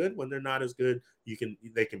really good. When they're not as good,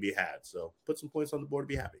 they can be had. So put some points on the board,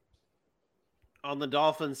 be happy. On the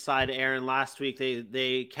Dolphins side, Aaron, last week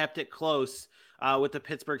they kept it close with the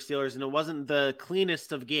Pittsburgh Steelers, and it wasn't the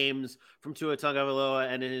cleanest of games from Tua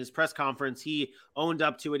Tagovailoa. And in his press conference, he owned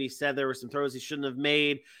up to it. He said there were some throws he shouldn't have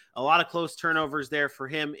made. A lot of close turnovers there for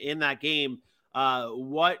him in that game.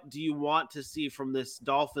 What do you want to see from this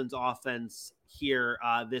Dolphins offense here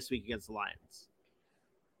this week against the Lions?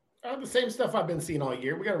 The same stuff I've been seeing all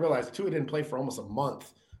year. We got to realize Tua didn't play for almost a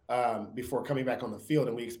month before coming back on the field,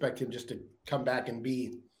 and we expect him just to come back and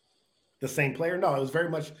be the same player. No, it was very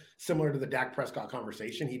much similar to the Dak Prescott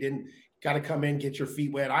conversation. He didn't got to come in, get your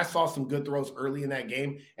feet wet. I saw some good throws early in that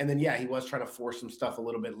game, and then, yeah, he was trying to force some stuff a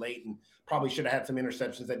little bit late and probably should have had some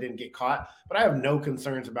interceptions that didn't get caught. But I have no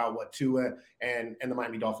concerns about what Tua and the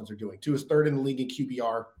Miami Dolphins are doing. Tua's third in the league in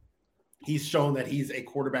QBR. He's shown that he's a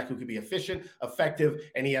quarterback who can be efficient, effective,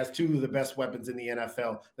 and he has 2 of the best weapons in the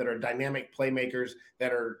NFL that are dynamic playmakers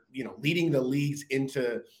that are, leading the league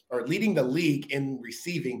in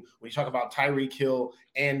receiving. When you talk about Tyreek Hill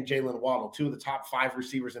and Jalen Waddle, 2 of the top 5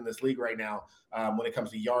 receivers in this league right now when it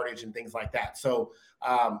comes to yardage and things like that. So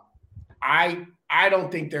I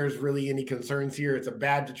don't think there's really any concerns here. It's a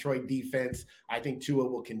bad Detroit defense. I think Tua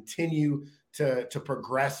will continue to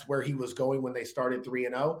progress where he was going when they started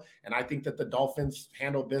 3-0. And I think that the Dolphins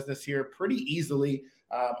handle business here pretty easily.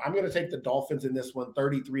 I'm going to take the Dolphins in this one,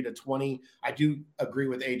 33-20. I do agree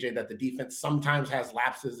with AJ that the defense sometimes has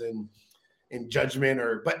lapses in judgment,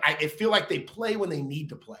 but I feel like they play when they need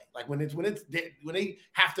to play. Like when they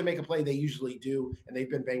have to make a play, they usually do. And they've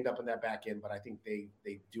been banged up in that back end, but I think they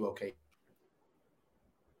do okay.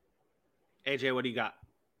 AJ, what do you got?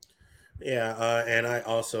 Yeah, and I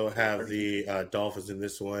also have the Dolphins in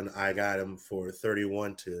this one. I got them for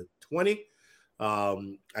 31-20.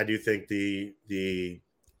 I do think the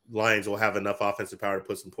Lions will have enough offensive power to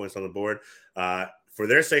put some points on the board. For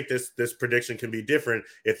their sake, this prediction can be different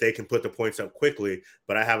if they can put the points up quickly.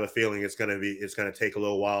 But I have a feeling it's going to take a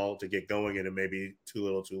little while to get going, and it may be too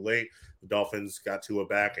little, too late. The Dolphins got Tua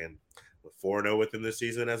back and 4-0 within the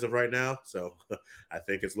season as of right now. So I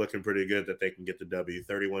think it's looking pretty good that they can get the W.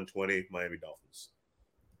 31-20 Miami Dolphins.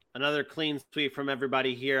 Another clean sweep from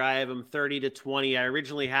everybody here. I have them 30-20. I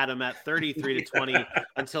originally had them at 33-20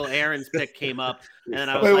 until Aaron's pick came up. And then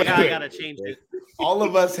I was I got to change it. All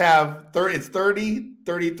of us have 30, it's 30,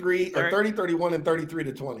 33, or 30, 31, and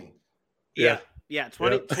 33-20. Yeah,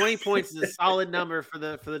 20 points is a solid number for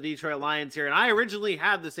the Detroit Lions here. And I originally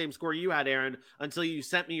had the same score you had, Aaron, until you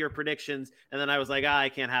sent me your predictions. And then I was like, I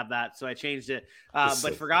can't have that. So I changed it,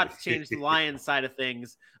 but forgot to change the Lions side of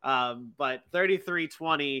things. But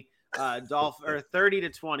 33-20,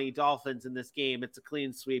 30-20 Dolphins in this game. It's a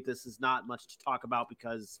clean sweep. This is not much to talk about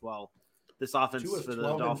because, this offense for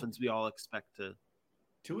the Dolphins, we all expect to.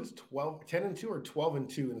 2 is 10-2 or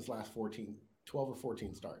 12-2 in his last 14, 12 or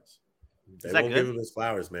 14 starts. They won't give him his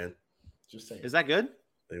flowers, man. Just saying. Is that good?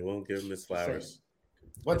 They won't give him his flowers.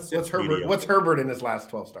 What's Herbert? What's Herbert in his last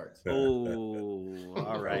 12 starts? Oh,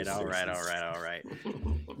 all right.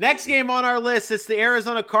 Next game on our list, it's the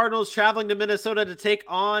Arizona Cardinals traveling to Minnesota to take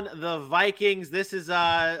on the Vikings. This is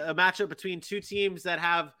a matchup between 2 teams that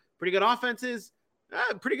have pretty good offenses,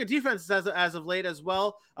 Pretty good defense as of late as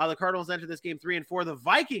well. The Cardinals entered this game 3-4. The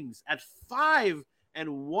Vikings at 5-1,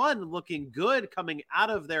 looking good coming out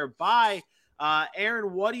of their bye.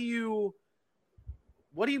 Aaron, what do you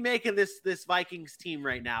make of this Vikings team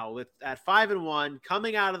right now at 5-1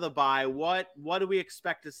 coming out of the bye? What do we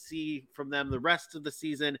expect to see from them the rest of the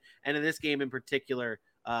season and in this game in particular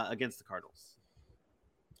against the Cardinals?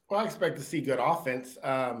 Well, I expect to see good offense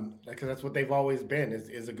because that's what they've always been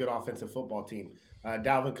is a good offensive football team.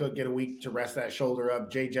 Dalvin Cook get a week to rest that shoulder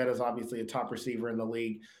up. Jay Jett is obviously a top receiver in the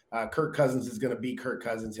league. Kirk Cousins is going to be Kirk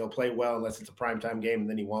Cousins. He'll play well unless it's a primetime game, and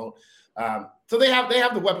then he won't. So they have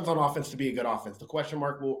the weapons on offense to be a good offense. The question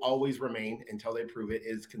mark will always remain until they prove it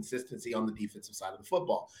is consistency on the defensive side of the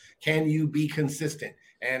football. Can you be consistent?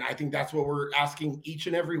 And I think that's what we're asking each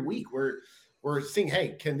and every week. We're seeing,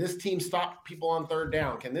 hey, can this team stop people on third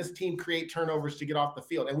down? Can this team create turnovers to get off the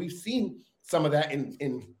field? And we've seen some of that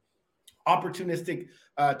in opportunistic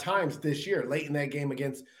times this year, late in that game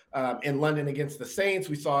against in London against the Saints.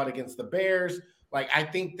 We saw it against the Bears. Like, I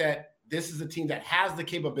think that this is a team that has the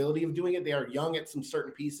capability of doing it. They are young at some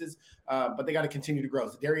certain pieces, but they got to continue to grow.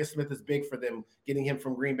 So Darius Smith is big for them, getting him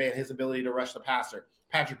from Green Bay and his ability to rush the passer.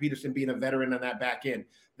 Patrick Peterson being a veteran on that back end.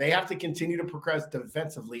 They have to continue to progress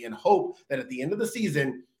defensively and hope that at the end of the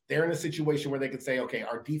season, they're in a situation where they can say, okay,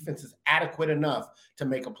 our defense is adequate enough to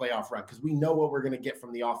make a playoff run because we know what we're going to get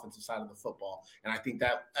from the offensive side of the football. And I think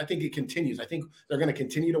it continues. I think they're going to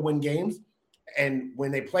continue to win games. And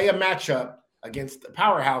when they play a matchup against the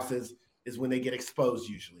powerhouses is when they get exposed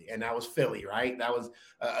usually. And that was Philly, right? That was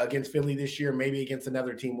against Philly this year, maybe against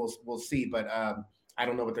another team. We'll see. But I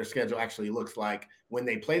don't know what their schedule actually looks like when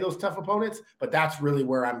they play those tough opponents, but that's really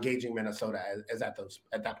where I'm gauging Minnesota as at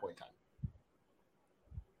that point in time.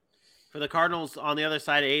 For the Cardinals on the other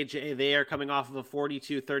side, AJ, they are coming off of a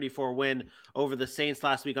 42-34 win over the Saints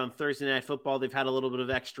last week on Thursday Night Football. They've had a little bit of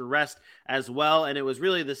extra rest as well, and it was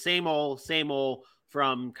really the same old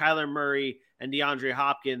from Kyler Murray and DeAndre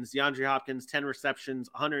Hopkins. DeAndre Hopkins, 10 receptions,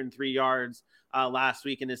 103 yards last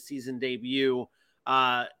week in his season debut.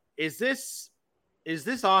 Is the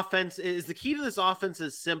key to this offense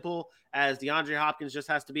as simple as DeAndre Hopkins just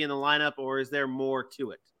has to be in the lineup, or is there more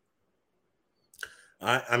to it?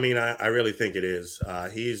 I mean, I really think it is.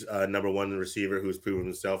 He's a number one receiver who's proven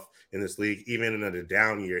himself in this league. Even in a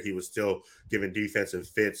down year, he was still giving defensive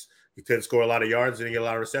fits. He couldn't score a lot of yards, didn't get a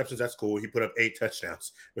lot of receptions. That's cool. He put up 8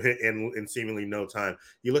 touchdowns in seemingly no time.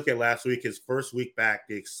 You look at last week, his first week back,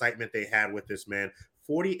 the excitement they had with this man.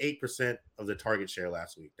 48% of the target share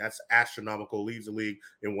last week. That's astronomical. Leads the league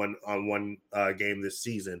in one game this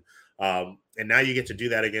season. And now you get to do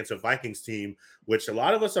that against a Vikings team, which a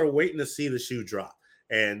lot of us are waiting to see the shoe drop.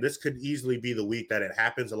 And this could easily be the week that it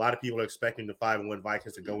happens. A lot of people are expecting the 5-1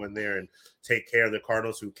 Vikings to go in there and take care of the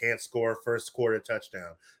Cardinals, who can't score first quarter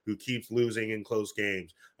touchdown, who keeps losing in close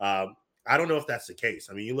games. I don't know if that's the case.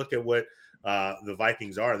 I mean, you look at what the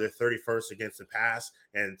Vikings are. They're 31st against the pass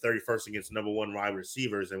and 31st against number one wide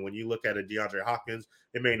receivers. And when you look at a DeAndre Hopkins,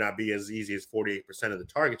 it may not be as easy as 48% of the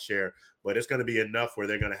target share, but it's going to be enough where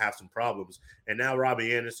they're going to have some problems. And now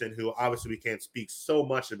Robbie Anderson, who obviously we can't speak so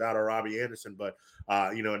much about our Robbie Anderson, but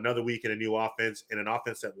another week in a new offense, and an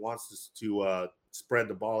offense that wants to spread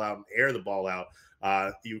the ball out and air the ball out.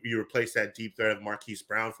 You replace that deep threat of Marquise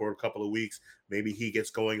Brown for a couple of weeks. Maybe he gets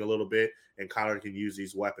going a little bit, and Kyler can use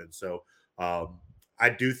these weapons. So I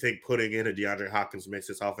do think putting in a DeAndre Hopkins makes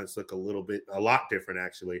this offense look a lot different,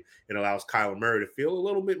 actually. It allows Kyler Murray to feel a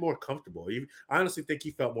little bit more comfortable. I honestly think he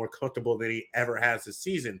felt more comfortable than he ever has this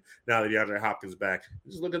season now that DeAndre Hopkins back.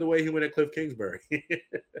 Just look at the way he went at Cliff Kingsbury.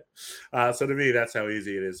 So to me, that's how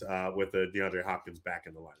easy it is with the DeAndre Hopkins back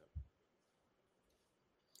in the lineup.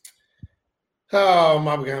 Oh,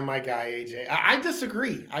 my guy, AJ. I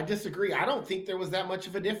disagree. I don't think there was that much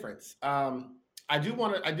of a difference. I do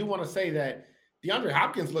want to say that DeAndre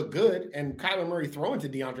Hopkins looked good, and Kyler Murray throwing to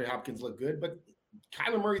DeAndre Hopkins looked good, but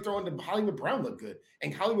Kyler Murray throwing to Hollywood Brown looked good.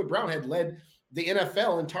 And Hollywood Brown had led the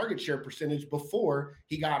NFL in target share percentage before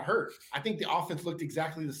he got hurt. I think the offense looked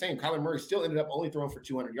exactly the same. Kyler Murray still ended up only throwing for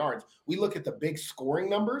 200 yards. We look at the big scoring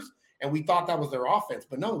numbers, and we thought that was their offense,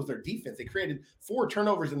 but no, it was their defense. They created 4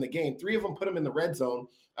 turnovers in the game. 3 of them put them in the red zone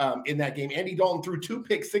in that game. Andy Dalton threw 2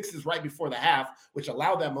 pick sixes right before the half, which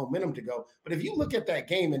allowed that momentum to go. But if you look at that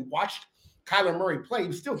game and watched Kyler Murray play, he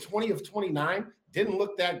was still 20 of 29. Didn't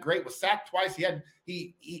look that great. Was sacked twice.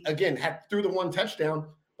 He again had threw the 1 touchdown,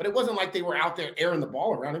 but it wasn't like they were out there airing the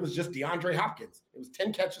ball around. It was just DeAndre Hopkins. It was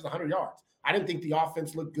 10 catches, 100 yards. I didn't think the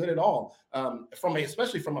offense looked good at all,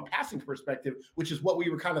 especially from a passing perspective, which is what we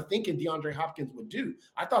were kind of thinking DeAndre Hopkins would do.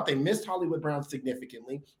 I thought they missed Hollywood Brown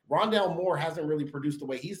significantly. Rondale Moore hasn't really produced the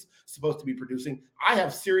way he's supposed to be producing. I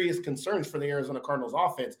have serious concerns for the Arizona Cardinals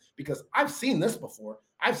offense because I've seen this before.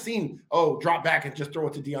 I've seen, drop back and just throw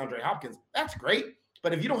it to DeAndre Hopkins. That's great.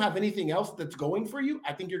 But if you don't have anything else that's going for you,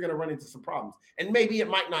 I think you're going to run into some problems. And maybe it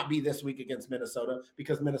might not be this week against Minnesota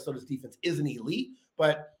because Minnesota's defense isn't elite.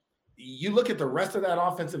 But you look at the rest of that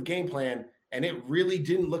offensive game plan, and it really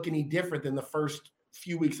didn't look any different than the first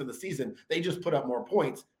few weeks of the season. They just put up more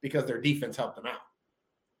points because their defense helped them out.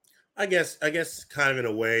 I guess kind of in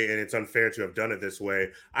a way, and it's unfair to have done it this way.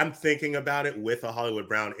 I'm thinking about it with a Hollywood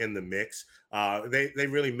Brown in the mix. They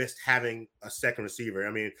really missed having a second receiver.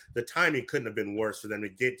 I mean, the timing couldn't have been worse for them to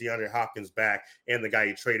get DeAndre Hopkins back and the guy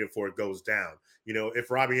he traded for goes down. You know, if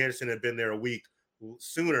Robbie Anderson had been there a week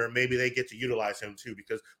sooner, maybe they get to utilize him too,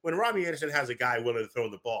 because when Robbie Anderson has a guy willing to throw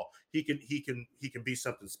the ball, he can be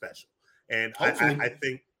something special. And I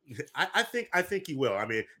think he will. I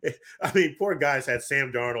mean, poor guys had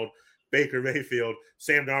Sam Darnold, Baker Mayfield,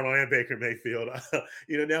 and Baker Mayfield.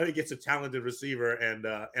 Now he gets a talented receiver, and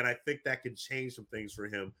I think that can change some things for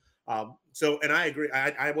him. And I agree.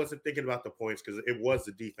 I wasn't thinking about the points because it was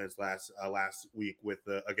the defense last week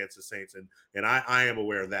against the Saints, and I am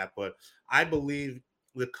aware of that. But I believe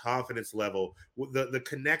the confidence level, the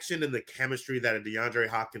connection and the chemistry that a DeAndre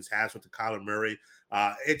Hopkins has with the Kyler Murray,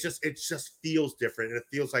 it just feels different, and it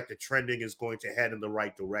feels like the trending is going to head in the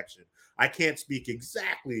right direction. I can't speak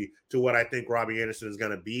exactly to what I think Robbie Anderson is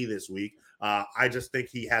going to be this week. I just think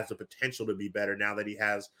he has the potential to be better now that he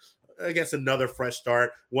has, I guess, another fresh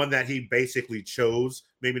start, one that he basically chose.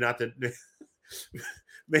 Maybe not the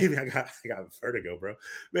maybe I got vertigo, bro.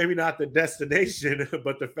 Maybe not the destination,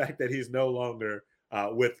 but the fact that he's no longer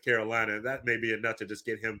with Carolina, that may be enough to just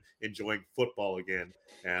get him enjoying football again.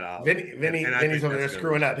 And Vinny's over there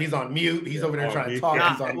screwing up. He's on mute. He's over there trying to talk.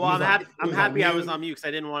 I'm happy I was on mute because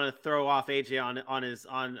I didn't want to throw off AJ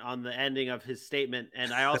on the ending of his statement,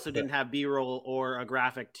 and I also didn't have B-roll or a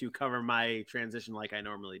graphic to cover my transition like I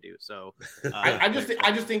normally do. So I just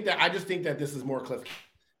think that this is more Cliff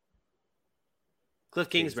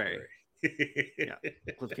Kingsbury. Yeah,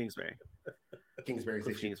 Cliff Kingsbury. Kingsbury's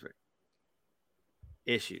Cliff issue. Kingsbury.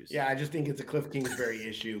 Issues. Yeah, I just think it's a Cliff Kingsbury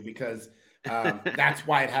issue because that's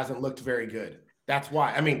why it hasn't looked very good. That's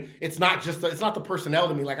why. I mean, it's not the personnel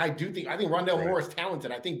to me. Like I think Rondale Moore is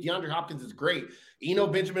talented. I think DeAndre Hopkins is great.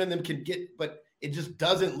 Benjamin and them can get, but it just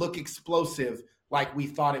doesn't look explosive like we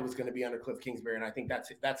thought it was going to be under Cliff Kingsbury. And I think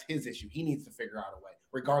that's his issue. He needs to figure out a way,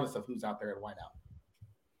 regardless of who's out there in whiteout.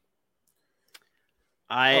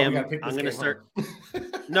 I'm going to start.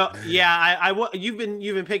 No, yeah, you've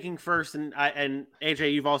been picking first, and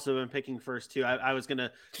AJ, you've also been picking first too. I was going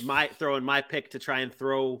to throw in my pick to try and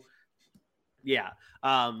throw. Yeah,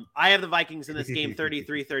 I have the Vikings in this game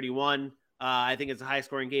 33-31. I think it's a high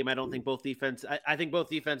scoring game. I don't think both defenses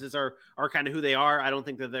are kind of who they are. I don't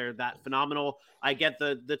think that they're that phenomenal. I get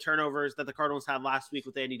the turnovers that the Cardinals had last week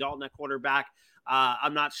with Andy Dalton at quarterback.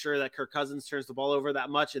 I'm not sure that Kirk Cousins turns the ball over that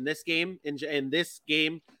much in this game, in this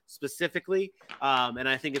game specifically. And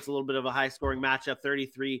I think it's a little bit of a high scoring matchup,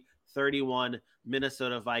 33-31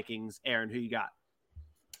 Minnesota Vikings. Aaron, who you got?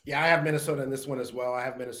 Yeah, I have Minnesota in this one as well. I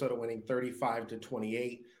have Minnesota winning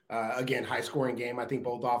 35-28. Again, high scoring game. I think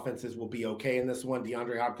both offenses will be okay in this one.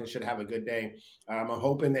 DeAndre Hopkins should have a good day. I'm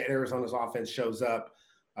hoping that Arizona's offense shows up.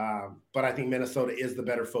 But I think Minnesota is the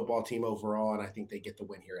better football team overall, and I think they get the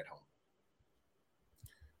win here at home.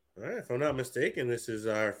 All right, if I'm not mistaken, this is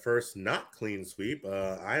our first not clean sweep.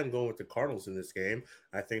 I am going with the Cardinals in this game.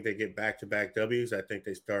 I think they get back-to-back W's. I think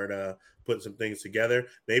they start putting some things together.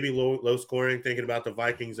 Maybe low scoring, thinking about the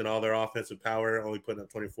Vikings and all their offensive power, only putting up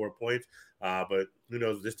 24 points. But who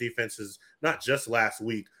knows? This defense is not just last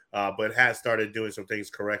week, but has started doing some things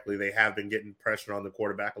correctly. They have been getting pressure on the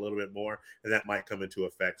quarterback a little bit more, and that might come into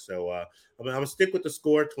effect. So I'm going to stick with the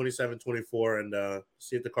score, 27-24, and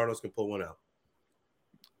see if the Cardinals can pull one out.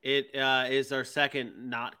 It is our second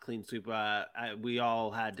not clean sweep. We all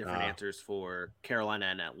had different answers for Carolina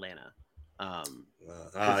and Atlanta.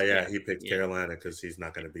 He picked Carolina because he's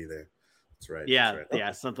not going to be there. That's right. Yeah, that's right.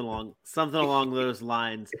 Yeah, something along those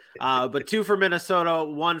lines. But 2 for Minnesota,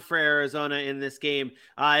 1 for Arizona in this game.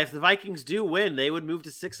 If the Vikings do win, they would move to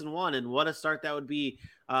 6-1, and what a start that would be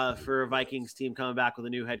for a Vikings team coming back with a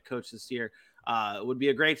new head coach this year. It would be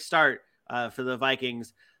a great start for the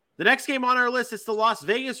Vikings. The next game on our list is the Las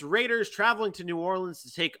Vegas Raiders traveling to New Orleans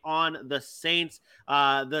to take on the Saints.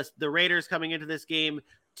 The Raiders coming into this game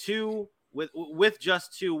with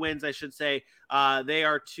just 2 wins, I should say. They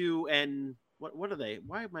are 2-1 What are they?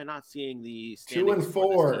 Why am I not seeing the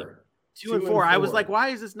 2-4? 2-4. I was like, why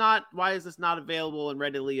is this not available and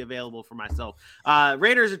readily available for myself?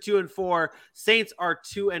 Raiders are 2-4. Saints are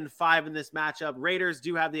 2-5 in this matchup. Raiders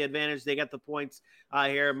do have the advantage. They get the points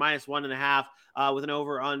here, -1.5, with an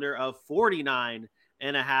over under of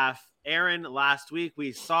 49.5. Aaron, last week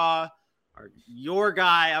we saw your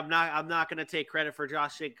guy. I'm not going to take credit for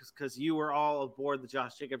Josh Jacobs because you were all aboard the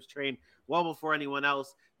Josh Jacobs train well before anyone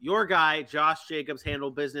else. Your guy, Josh Jacobs,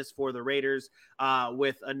 handled business for the Raiders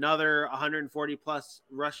with another 140-plus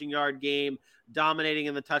rushing yard game, dominating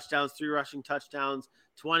in the touchdowns, 3 rushing touchdowns,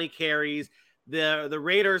 20 carries. The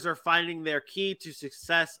Raiders are finding their key to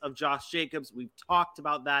success of Josh Jacobs. We've talked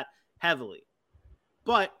about that heavily.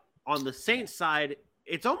 But on the Saints side,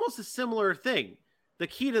 it's almost a similar thing. The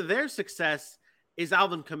key to their success is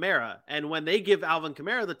Alvin Kamara. And when they give Alvin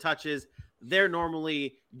Kamara the touches, they're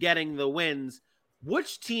normally getting the wins.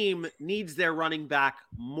 Which team needs their running back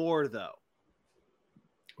more, though?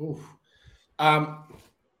 Oof. Damn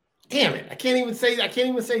it. I can't even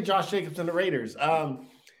say Josh Jacobs and the Raiders.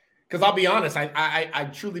 Because I'll be honest, I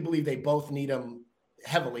truly believe they both need him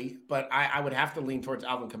heavily, but I would have to lean towards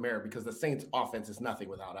Alvin Kamara because the Saints offense is nothing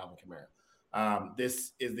without Alvin Kamara.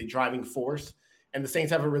 This is the driving force. And the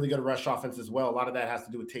Saints have a really good rush offense as well. A lot of that has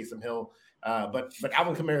to do with Taysom Hill. But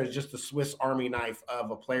Alvin Kamara is just the Swiss Army knife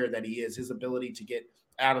of a player that he is. His ability to get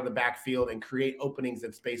out of the backfield and create openings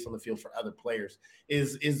and space on the field for other players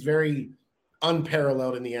is very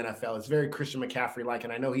unparalleled in the NFL. It's very Christian McCaffrey-like,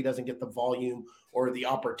 and I know he doesn't get the volume or the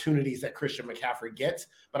opportunities that Christian McCaffrey gets,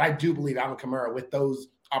 but I do believe Alvin Kamara, with those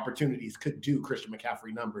opportunities, could do Christian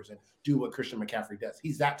McCaffrey numbers and do what Christian McCaffrey does.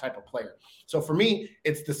 He's that type of player. So for me,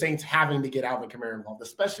 it's the Saints having to get Alvin Kamara involved,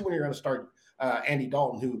 especially when you're going to start Andy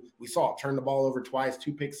Dalton, who we saw turn the ball over twice,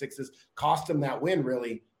 2 pick sixes, cost him that win,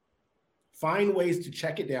 really. Find ways to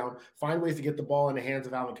check it down, find ways to get the ball in the hands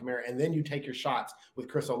of Alvin Kamara, and then you take your shots with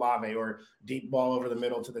Chris Olave or deep ball over the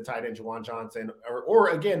middle to the tight end, Juwan Johnson, or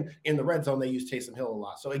again, in the red zone, they use Taysom Hill a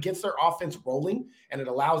lot. So it gets their offense rolling, and it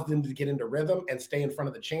allows them to get into rhythm and stay in front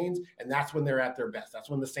of the chains, and that's when they're at their best. That's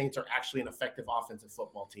when the Saints are actually an effective offensive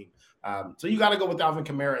football team. So you got to go with Alvin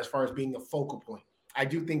Kamara as far as being a focal point. I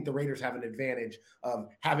do think the Raiders have an advantage of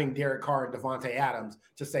having Derek Carr and Devontae Adams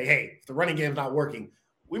to say, hey, if the running game's not working,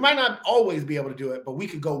 we might not always be able to do it, but we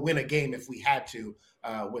could go win a game if we had to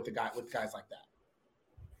with guys like that.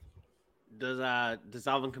 Does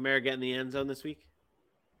Alvin Kamara get in the end zone this week?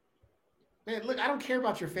 Man, look, I don't care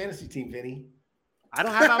about your fantasy team, Vinny. I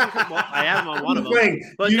don't have Alvin Kamara. Well, I have him on one of them.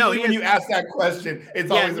 But usually when you ask that question, it's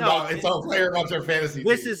all player about your fantasy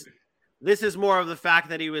team. This is more of the fact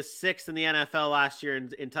that he was 6th in the NFL last year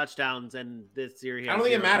in touchdowns, and this year he has I don't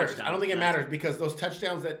think it matters. I don't think it matters because those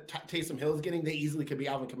touchdowns that Taysom Hill is getting, they easily could be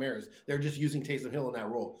Alvin Kamara's. They're just using Taysom Hill in that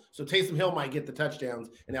role. So Taysom Hill might get the touchdowns,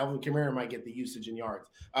 and Alvin Kamara might get the usage in yards.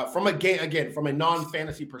 From a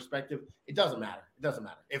non-fantasy perspective, it doesn't matter. It doesn't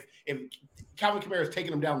matter. If Calvin Kamara is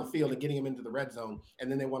taking him down the field and getting him into the red zone,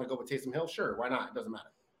 and then they want to go with Taysom Hill, sure, why not? It doesn't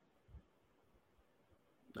matter.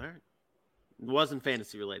 All right. It wasn't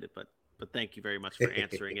fantasy related, but thank you very much for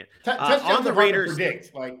answering it. On the Raiders,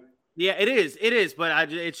 predict, yeah, it is.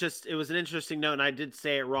 But it was an interesting note, and I did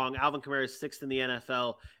say it wrong. Alvin Kamara is 6th in the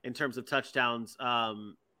NFL in terms of touchdowns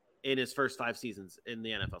in his first 5 seasons in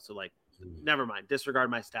the NFL. So, never mind.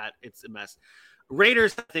 Disregard my stat. It's a mess.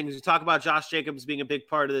 Raiders things. We talk about Josh Jacobs being a big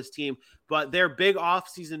part of this team, but their big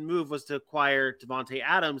offseason move was to acquire Devontae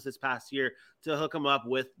Adams this past year to hook him up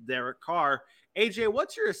with Derek Carr. AJ,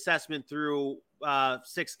 what's your assessment through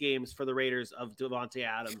 6 games for the Raiders of Devontae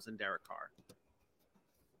Adams and Derek Carr?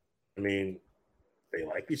 I mean, they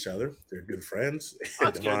like each other. They're good friends.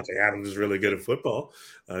 Devontae Adams is really good at football.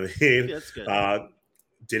 I mean, that's good.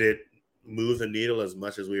 Did it move the needle as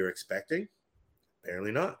much as we were expecting?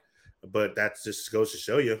 Apparently not. But that just goes to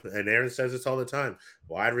show you. And Aaron says this all the time.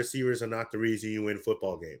 Wide receivers are not the reason you win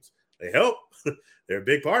football games. They help. They're a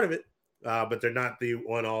big part of it. But they're not the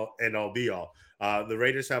end-all, be-all. The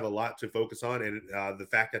Raiders have a lot to focus on, and the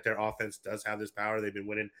fact that their offense does have this power, they've been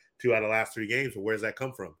winning 2 out of the last 3 games. But where does that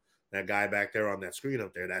come from? That guy back there on that screen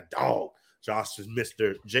up there, that dog, Josh is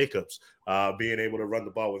Mr. Jacobs, being able to run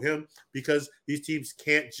the ball with him, because these teams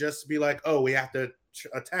can't just be like, oh, we have to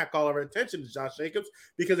attack all of our attention to Josh Jacobs,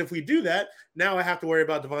 because if we do that, now I have to worry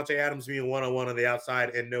about Devontae Adams being one-on-one on the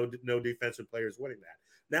outside and no defensive players winning that.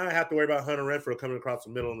 Now I have to worry about Hunter Renfrow coming across the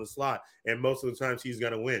middle in the slot, and most of the times he's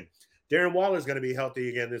going to win. Darren Waller is going to be healthy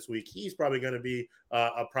again this week. He's probably going to be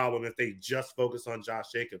a problem if they just focus on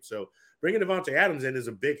Josh Jacobs. So bringing Devontae Adams in is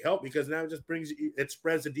a big help, because now it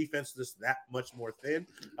spreads the defense just that much more thin.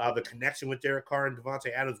 The connection with Derek Carr and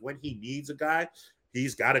Devontae Adams when he needs a guy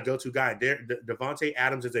He's got a go-to guy. Devontae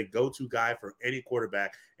Adams is a go-to guy for any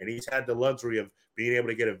quarterback, and he's had the luxury of being able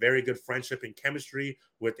to get a very good friendship and chemistry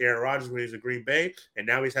with Aaron Rodgers when he's at Green Bay, and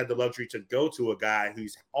now he's had the luxury to go to a guy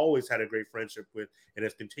who's always had a great friendship with and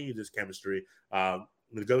has continued this chemistry.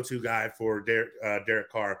 The go-to guy for Derek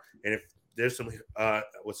Carr, and if there's some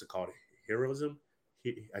what's it called, heroism?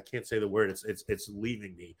 I can't say the word. It's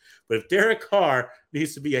leaving me. But if Derek Carr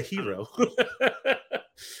needs to be a hero,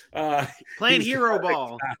 playing hero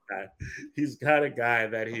ball, he's got a guy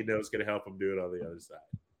that he knows can help him do it on the other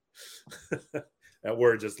side. That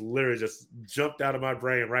word just literally just jumped out of my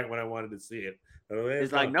brain right when I wanted to see it.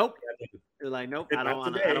 He's like, nope. You're like, nope. I don't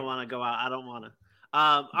want to go out. I don't want to.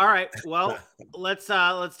 All right. Well, let's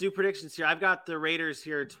do predictions here. I've got the Raiders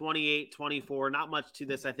here 28-24. Not much to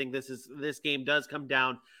this. I think this game does come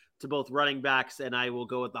down to both running backs, and I will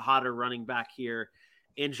go with the hotter running back here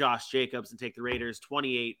in Josh Jacobs and take the Raiders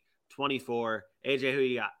 28-24. AJ, who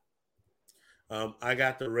you got? I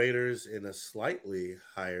got the Raiders in a slightly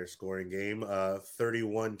higher scoring game,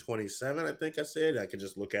 31-27, I think I said. I can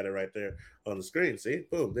just look at it right there on the screen. See?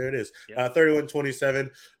 Boom, there it is. Yep.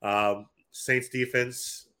 31-27. Saints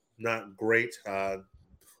defense, not great.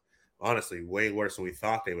 Honestly, way worse than we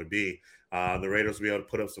thought they would be. The Raiders will be able to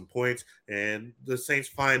put up some points, and the Saints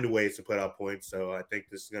find ways to put out points. So I think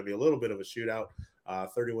this is going to be a little bit of a shootout.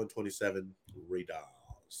 31-27,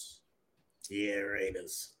 Raiders. Yeah,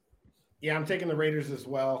 Raiders. Yeah, I'm taking the Raiders as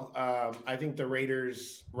well. I think the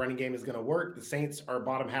Raiders' running game is going to work. The Saints are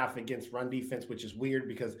bottom half against run defense, which is weird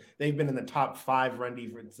because they've been in the top 5 run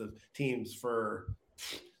defensive teams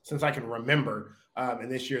since I can remember.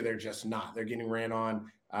 And this year they're just not. They're getting ran on.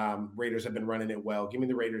 Raiders have been running it well. Give me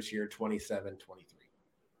the Raiders here, 27-23.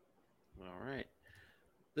 All right.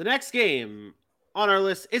 The next game on our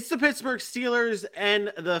list, it's the Pittsburgh Steelers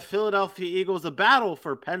and the Philadelphia Eagles. A battle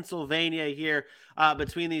for Pennsylvania here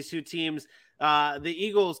between these two teams. The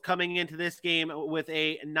Eagles coming into this game with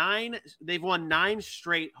they've won 9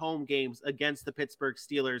 straight home games against the Pittsburgh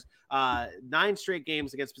Steelers. 9 straight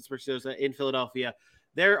games against Pittsburgh Steelers in Philadelphia.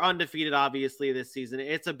 They're undefeated, obviously, this season.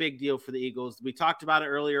 It's a big deal for the Eagles. We talked about it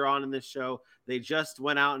earlier on in this show. They just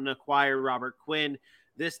went out and acquired Robert Quinn.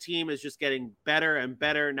 This team is just getting better and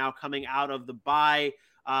better now coming out of the bye.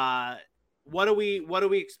 What do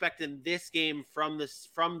we expect in this game from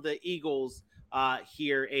the Eagles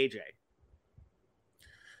here, AJ?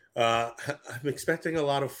 I'm expecting a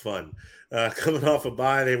lot of fun. Coming off a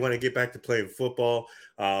bye, they want to get back to playing football.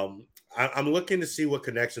 I'm looking to see what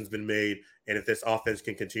connections been made and if this offense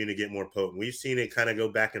can continue to get more potent. We've seen it kind of go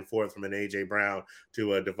back and forth from an A.J. Brown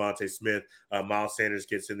to a Devontae Smith. Miles Sanders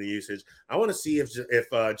gets in the usage. I want to see if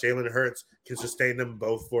Jalen Hurts can sustain them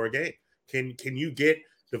both for a game. Can you get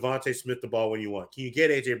Devontae Smith the ball when you want? Can you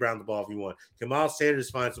get A.J. Brown the ball if you want? Can Miles Sanders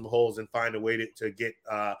find some holes and find a way to get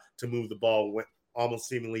to move the ball almost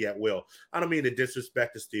seemingly at will? I don't mean to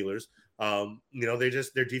disrespect the Steelers.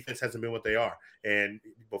 Their defense hasn't been what they are, and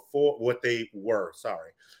before what they were.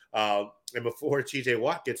 And before TJ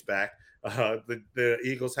Watt gets back, the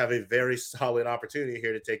Eagles have a very solid opportunity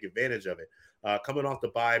here to take advantage of it. Coming off the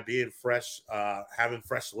bye, being fresh, having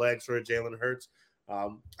fresh legs for Jalen Hurts. I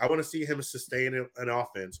want to see him sustain an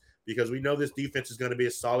offense because we know this defense is going to be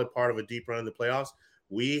a solid part of a deep run in the playoffs.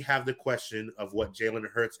 We have the question of what Jalen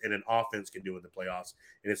Hurts and an offense can do in the playoffs.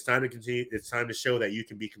 And it's time to continue. It's time to show that you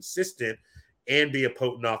can be consistent and be a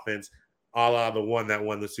potent offense, a la the one that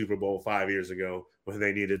won the Super Bowl 5 years ago when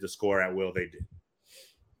they needed to score at will. They did.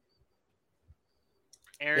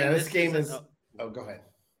 Aaron, this game is. Oh, go ahead.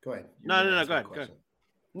 Go ahead. No. Go ahead.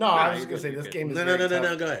 No, I was just gonna say this game is. No.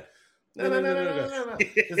 Go ahead. No.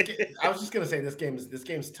 I was just gonna say this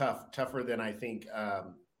game's tougher than I think.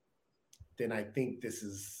 Then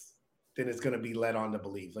it's going to be led on to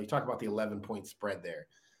believe. Like, talk about the 11-point spread there.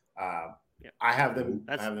 I have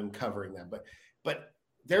them covering that, but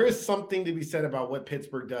there is something to be said about what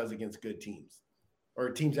Pittsburgh does against good teams or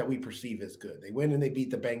teams that we perceive as good. They win and they beat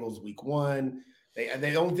the Bengals week 1.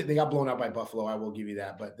 They got blown out by Buffalo. I will give you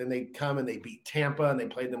that, but then they come and they beat Tampa and they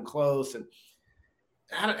played them close. And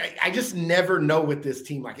I just never know with this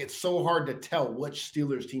team. Like, it's so hard to tell which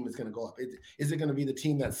Steelers team is going to go up. Is it going to be the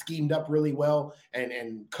team that schemed up really well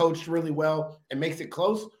and coached really well and makes it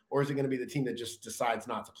close? Or is it going to be the team that just decides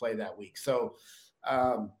not to play that week? So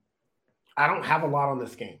I don't have a lot on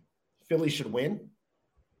this game. Philly should win.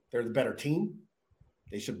 They're the better team.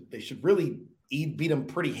 They should really beat them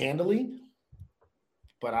pretty handily.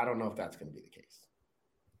 But I don't know if that's going to be the case.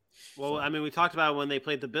 Well, I mean, we talked about when they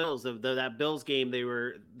played the Bills. That Bills game, they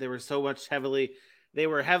were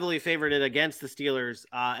heavily favored against the Steelers,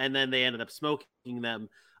 and then they ended up smoking them.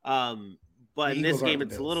 But in this game,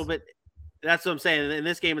 it's a little bit. That's what I'm saying. In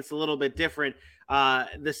this game, it's a little bit different. The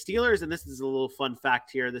Steelers, and this is a little fun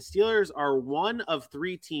fact here, the Steelers are one of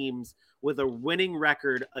 3 teams with a winning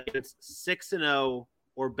record against 6-0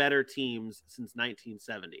 or better teams since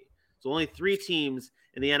 1970. So only 3 teams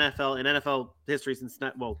in the NFL history in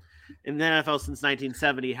the NFL since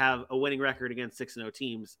 1970 have a winning record against 6-0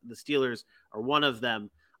 teams. The Steelers are one of them.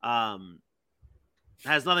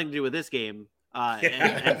 Has nothing to do with this game.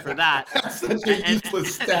 And for that, that's such a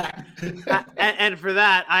useless stat. and for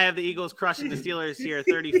that, I have the Eagles crushing the Steelers here,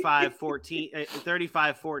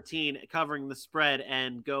 35-14, covering the spread,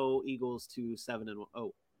 and go Eagles to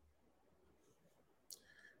 7-0.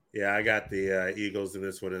 Yeah, I got the Eagles in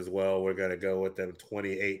this one as well. We're gonna go with them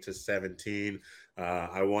 28-17.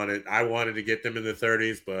 I wanted to get them in the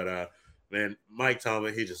 30s, but man, Mike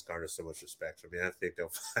Tomlin, he just garners so much respect for me. I think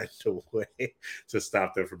they'll find a way to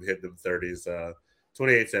stop them from hitting them 30s.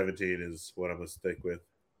 28-17 is what I'm going to stick with.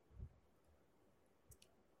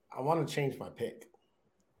 I want to change my pick.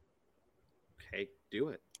 Okay, do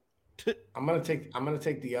it. I'm going to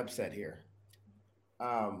take the upset here.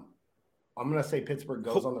 I'm going to say Pittsburgh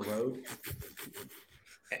goes on the road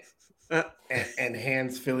and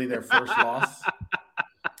hands Philly their first loss.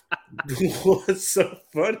 What's so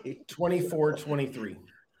funny? 24-23.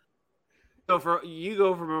 So you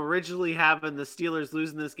go from originally having the Steelers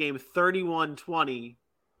losing this game 31-20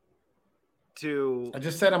 to. I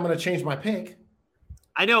just said I'm going to change my pick.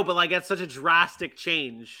 I know, but that's such a drastic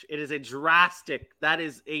change. It is a drastic. That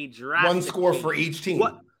is a drastic. One score change. For each team.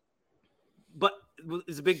 But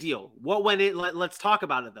it's a big deal. What went in? Let's talk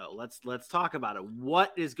about it though. Let's talk about it.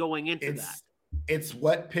 What is going into that? It's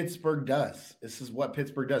what Pittsburgh does. This is what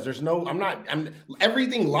Pittsburgh does.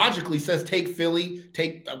 Everything logically says take Philly,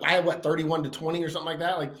 I have 31-20 or something like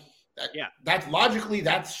that. Yeah. That's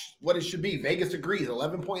what it should be. Vegas agrees,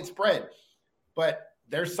 11-point spread. But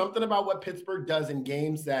there's something about what Pittsburgh does in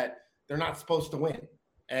games that they're not supposed to win.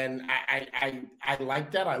 And I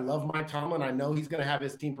like that. I love Mike Tomlin. I know he's going to have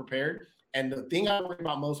his team prepared. And the thing I worry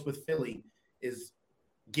about most with Philly is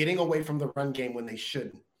getting away from the run game when they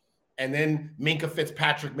shouldn't. And then Minkah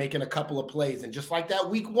Fitzpatrick making a couple of plays. And just like that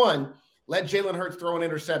week 1, let Jalen Hurts throw an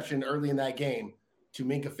interception early in that game to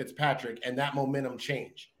Minkah Fitzpatrick, and that momentum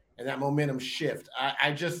change and that momentum shift.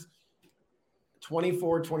 I just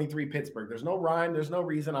 24-23 Pittsburgh. There's no rhyme. There's no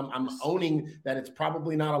reason. I'm owning that it's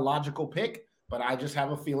probably not a logical pick, but I just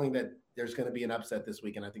have a feeling that there's going to be an upset this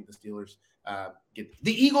week, and I think the Steelers get –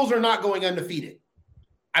 the Eagles are not going undefeated.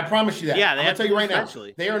 I promise you that. Yeah, I'm going to tell you right now.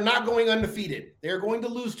 They are not going undefeated. They are going to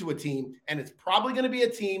lose to a team, and it's probably going to be a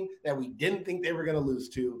team that we didn't think they were going to lose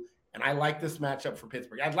to. And I like this matchup for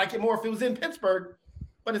Pittsburgh. I'd like it more if it was in Pittsburgh,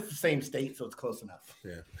 but it's the same state, so it's close enough.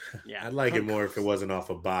 Yeah. I'd like it more if it wasn't off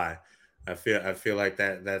a bye. I feel like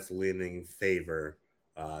that's leaning favor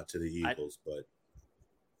to the Eagles, but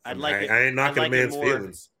I ain't knocking a man's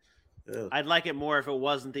feelings. Yeah. I'd like it more if it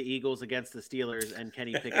wasn't the Eagles against the Steelers and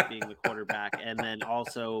Kenny Pickett being the quarterback, and then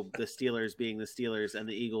also the Steelers being the Steelers and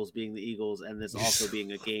the Eagles being the Eagles, and this also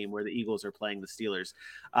being a game where the Eagles are playing the Steelers.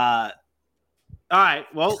 All right,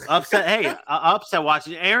 well, upset. Hey, upset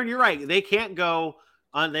watching. Aaron, you're right. They can't go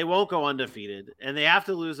on. They won't go undefeated, and they have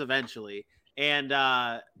to lose eventually. And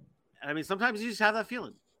sometimes you just have that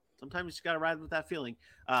feeling. Sometimes you just got to ride with that feeling.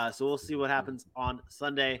 So we'll see what happens on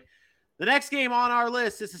Sunday. The next game on our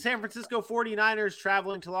list is the San Francisco 49ers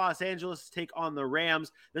traveling to Los Angeles to take on the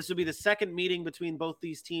Rams. This will be the second meeting between both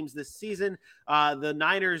these teams this season. The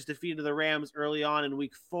Niners defeated the Rams early on in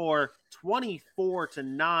week 4,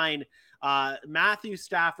 24-9. Matthew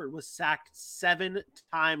Stafford was sacked 7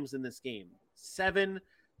 times in this game. 7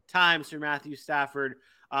 times for Matthew Stafford.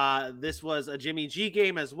 This was a Jimmy G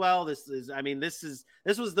game as well. This was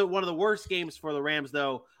one of the worst games for the Rams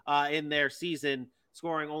though in their season,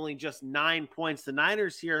 scoring only just 9 points. The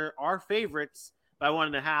Niners here are favorites by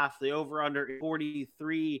 1.5. The over-under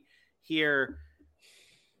 43 here.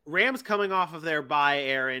 Rams coming off of their bye,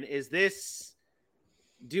 Aaron.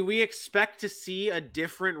 Do we expect to see a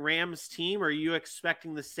different Rams team, or are you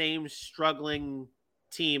expecting the same struggling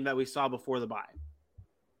team that we saw before the bye?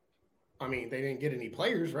 I mean, they didn't get any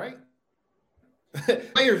players, right?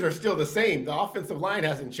 Players are still the same. The offensive line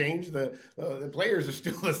hasn't changed. The players are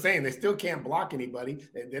still the same. They still can't block anybody.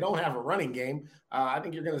 They don't have a running game. I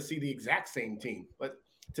think you're going to see the exact same team. But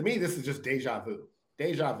to me, this is just deja vu.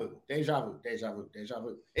 Deja vu. Deja vu. Deja vu. Deja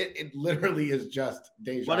vu. It literally is just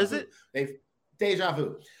deja vu. What is it? Deja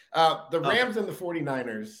vu. The Rams and the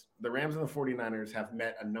 49ers have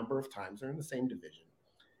met a number of times. They're in the same division.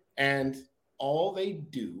 And all they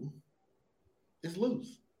do is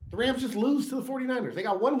lose. The Rams just lose to the 49ers. They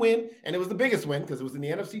got one win, and it was the biggest win because it was in the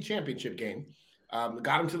NFC Championship game. got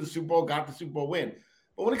them to the Super Bowl, got the Super Bowl win.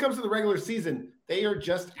 But when it comes to the regular season, they are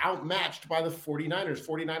just outmatched by the 49ers.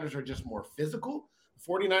 49ers are just more physical.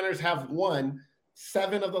 The 49ers have won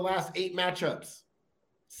 7 of the last 8 matchups.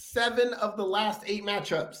 7 of the last 8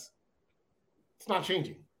 matchups. It's not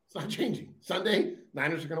changing. It's not changing. Sunday,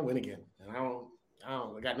 Niners are going to win again. And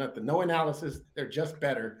I got nothing. No analysis. They're just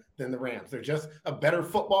better than the Rams. They're just a better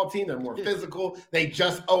football team. They're more physical. They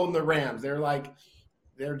just own the Rams.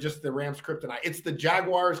 They're just the Rams kryptonite. It's the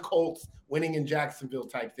Jaguars, Colts winning in Jacksonville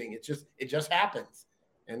type thing. It just happens.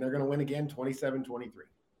 And they're going to win again 27-23.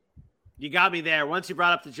 You got me there. Once you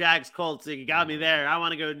brought up the Jags Colts, you got me there. I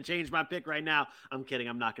want to go and change my pick right now. I'm kidding.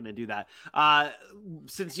 I'm not going to do that.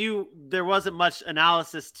 There wasn't much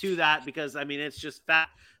analysis to that because, I mean, it's just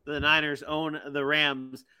fact the Niners own the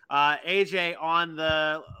Rams. AJ,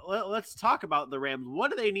 let's talk about the Rams.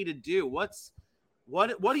 What do they need to do? What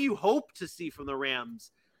do you hope to see from the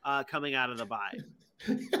Rams coming out of the bye?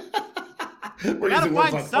 We're got to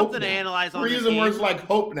find like something to analyze on. We're using words like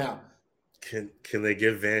hope now. Can they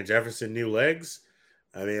give Van Jefferson new legs?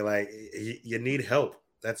 I mean, like, you need help.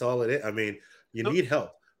 That's all it is. I mean, you need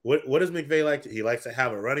help. What does McVay like? He likes to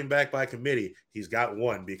have a running back by committee. He's got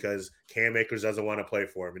one because Cam Akers doesn't want to play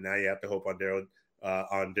for him, and now you have to hope on Darrell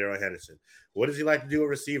Henderson. What does he like to do with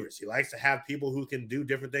receivers? He likes to have people who can do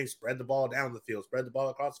different things, spread the ball down the field, spread the ball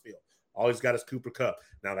across the field. All he's got is Cooper Kupp.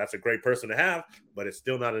 Now, that's a great person to have, but it's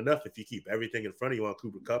still not enough if you keep everything in front of you on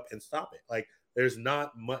Cooper Kupp and stop it. Like, there's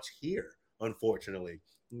not much here. Unfortunately,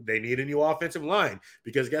 they need a new offensive line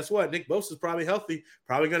because guess what? Nick Bosa's probably healthy,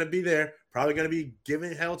 probably going to be there, probably going to be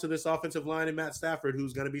giving hell to this offensive line and Matt Stafford,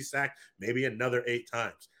 who's going to be sacked maybe another 8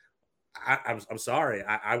 times. I'm sorry.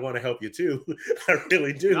 I want to help you too. I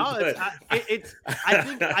really do. No, I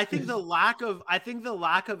think the lack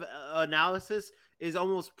of analysis is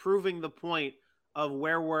almost proving the point of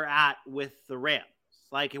where we're at with the Rams.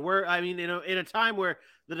 Like in a time where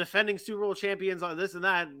the defending Super Bowl champions are this and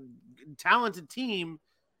that talented team,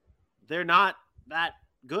 they're not that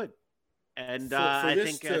good. And I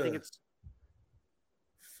think it's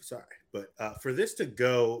sorry, but for this to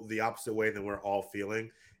go the opposite way than we're all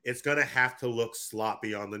feeling, it's going to have to look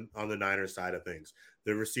sloppy on the Niners side of things.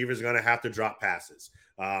 The receivers are going to have to drop passes.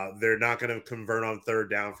 They're not going to convert on 3rd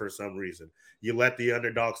down for some reason. You let the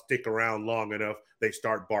underdog stick around long enough, they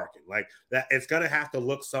start barking like that. It's going to have to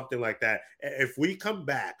look something like that. If we come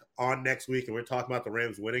back on next week and we're talking about the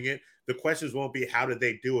Rams winning it, the questions won't be how did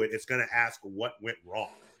they do it. It's going to ask what went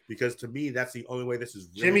wrong, because to me, that's the only way this is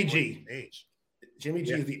really Jimmy G. Jimmy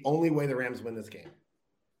G is the only way the Rams win this game.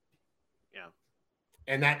 Yeah.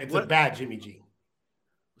 And it's a bad Jimmy G.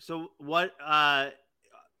 So what,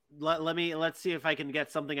 let's see if I can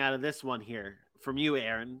get something out of this one here from you,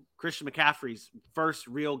 Aaron. Christian McCaffrey's first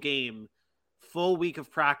real game, full week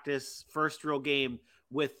of practice, first real game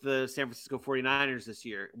with the San Francisco 49ers this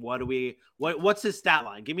year. What's his stat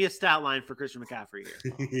line? Give me a stat line for Christian McCaffrey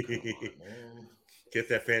here. Get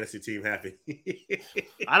that fantasy team happy.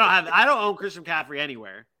 I don't own Christian McCaffrey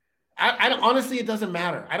anywhere. I don't, honestly, it doesn't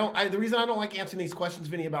matter. The reason I don't like answering these questions,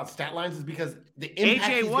 Vinny, about stat lines is because the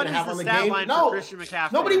impact he's going to have on the game. No, Christian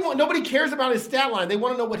McCaffrey. Nobody cares about his stat line. They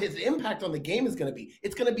want to know what his impact on the game is going to be.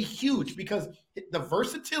 It's going to be huge because the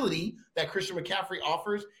versatility that Christian McCaffrey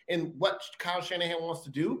offers and what Kyle Shanahan wants to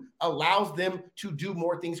do allows them to do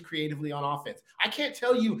more things creatively on offense. I can't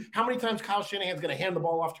tell you how many times Kyle Shanahan is going to hand the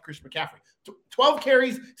ball off to Christian McCaffrey. 12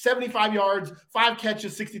 carries, 75 yards, 5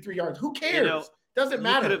 catches, 63 yards. Who cares? Doesn't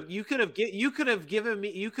matter. You could have given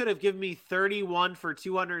me 31 for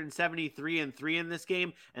 273 and 3 in this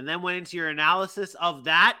game, and then went into your analysis of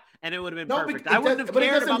that, and it would have been perfect. I wouldn't have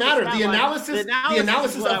cared about the analysis. The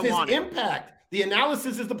analysis of his impact. The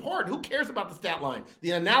analysis is the part. Who cares about the stat line?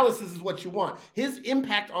 The analysis is what you want. His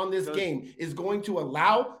impact on this game is going to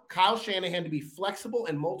allow Kyle Shanahan to be flexible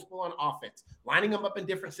and multiple on offense, lining him up in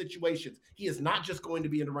different situations. He is not just going to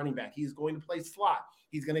be in the running back. He is going to play slot.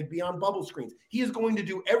 He's going to be on bubble screens. He is going to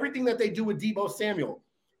do everything that they do with Deebo Samuel.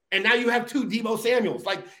 And now you have 2 Deebo Samuels.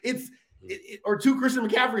 Like or 2 Christian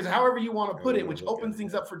McCaffreys, however you want to put it, which opens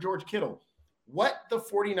things up for George Kittle. What the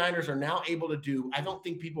 49ers are now able to do, I don't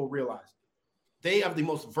think people realize. They have the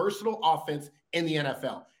most versatile offense in the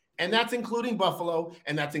NFL. And that's including Buffalo,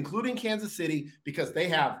 and that's including Kansas City, because they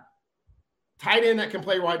have tight end that can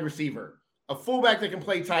play wide receiver, a fullback that can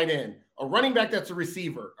play tight end, a running back that's a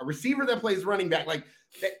receiver that plays running back. Like,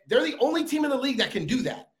 they're the only team in the league that can do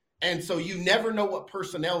that. And so you never know what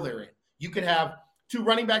personnel they're in. You could have 2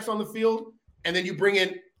 running backs on the field, and then you bring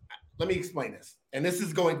in – let me explain this. And this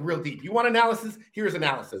is going real deep. You want analysis? Here's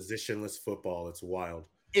analysis. Positionless football. It's wild.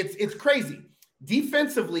 It's crazy.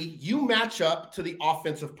 defensively, you match up to the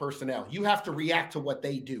offensive personnel. You have to react to what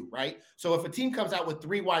they do, right? So if a team comes out with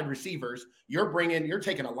 3 wide receivers, you're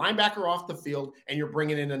taking a linebacker off the field and you're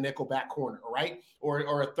bringing in a nickel back corner, right?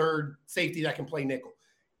 Or a third safety that can play nickel.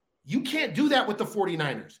 You can't do that with the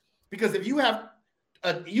 49ers because if you have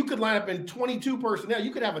you could line up in 22 personnel.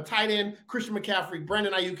 You could have a tight end, Christian McCaffrey,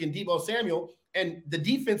 Brandon Ayuk, and Deebo Samuel, and the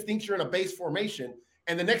defense thinks you're in a base formation.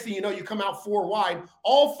 And the next thing you know, you come out 4 wide.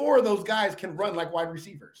 All 4 of those guys can run like wide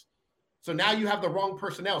receivers. So now you have the wrong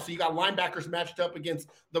personnel. So you got linebackers matched up against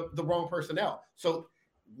the wrong personnel. So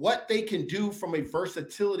what they can do from a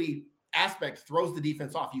versatility aspect throws the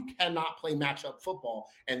defense off. You cannot play matchup football.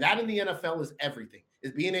 And that in the NFL is everything,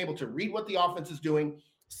 is being able to read what the offense is doing,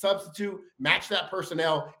 substitute, match that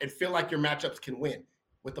personnel, and feel like your matchups can win.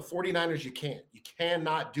 With the 49ers, you can't. You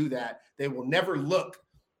cannot do that. They will never look.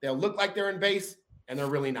 They'll look like they're in base, and they're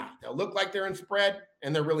really not. They'll look like they're in spread,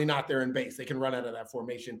 and they're really not. They're in base. They can run out of that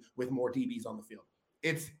formation with more DBs on the field.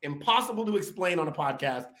 It's impossible to explain on a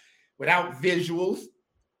podcast without visuals,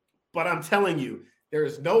 but I'm telling you, there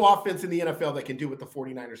is no offense in the NFL that can do what the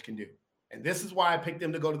 49ers can do. And this is why I picked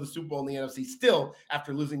them to go to the Super Bowl in the NFC still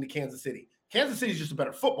after losing to Kansas City. Kansas City is just a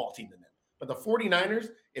better football team than them. But the 49ers,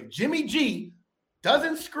 if Jimmy G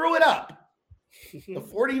doesn't screw it up, the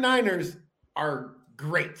 49ers are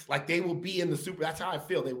great. Like they will be in the Super. That's how I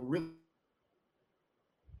feel. They will really.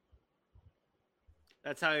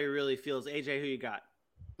 That's how he really feels. AJ, who you got?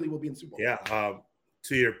 Will be in Super Bowl. Yeah.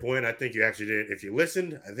 To your point, I think you actually did. If you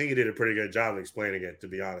listened, I think you did a pretty good job of explaining it, to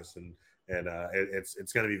be honest. And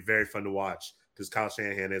it's going to be very fun to watch because Kyle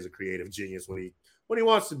Shanahan is a creative genius when he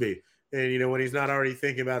wants to be. And, when he's not already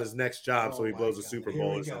thinking about his next job, so he blows a Super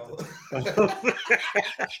Bowl or something.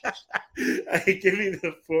 I give you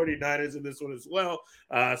the 49ers in this one as well.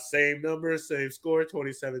 Same number, same score,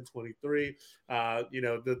 27-23.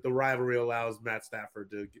 The rivalry allows Matt Stafford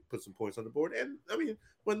to put some points on the board. And,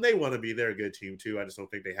 when they want to be, they're a good team, too. I just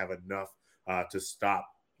don't think they have enough to stop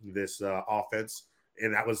this offense.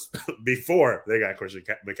 And that was before they got Christian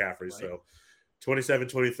McCaffrey. Right. So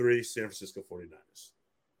 27-23, San Francisco 49ers.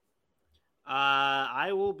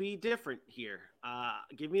 I will be different here.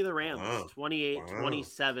 Give me the Rams,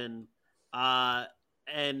 28-27.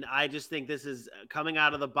 And I just think this is coming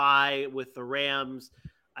out of the bye with the Rams.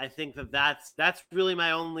 I think that's really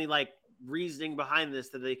my only reasoning behind this,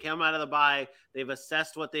 that they come out of the bye, they've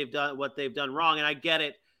assessed what they've done wrong. And I get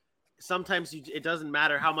it. Sometimes it doesn't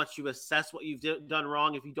matter how much you assess what you've done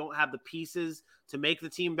wrong. If you don't have the pieces to make the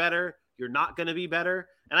team better, you're not going to be better.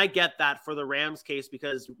 And I get that for the Rams case,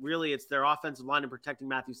 because really it's their offensive line and protecting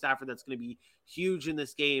Matthew Stafford that's going to be huge in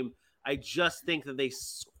this game. I just think that they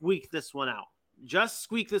squeak this one out. Just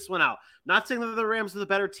squeak this one out. Not saying that the Rams are the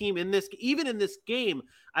better team even in this game.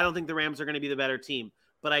 I don't think the Rams are going to be the better team,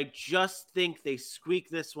 but I just think they squeak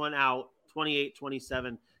this one out,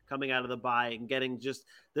 28-27, coming out of the bye and getting just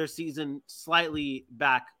their season slightly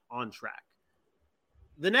back on track.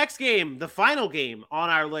 The next game, the final game on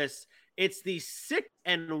our list, it's the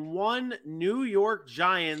 6-1 New York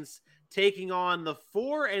Giants taking on the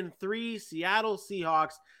 4-3 Seattle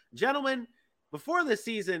Seahawks. Gentlemen, before this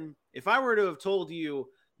season, if I were to have told you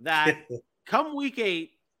that come week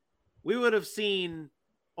 8, we would have seen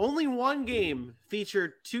only one game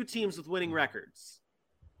featured 2 teams with winning records,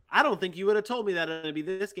 I don't think you would have told me that it would be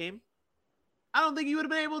this game. I don't think you would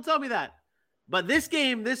have been able to tell me that. But this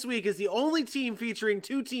game this week is the only team featuring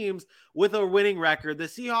 2 teams with a winning record. The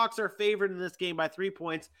Seahawks are favored in this game by 3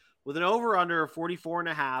 points with an over-under of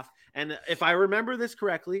 44.5. And if I remember this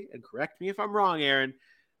correctly, and correct me if I'm wrong, Aaron,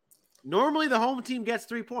 normally the home team gets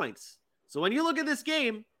 3 points. So when you look at this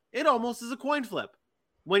game, it almost is a coin flip.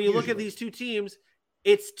 When you look at these 2 teams,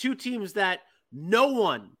 it's 2 teams that no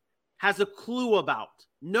one has a clue about.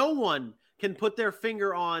 No one can put their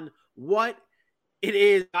finger on what it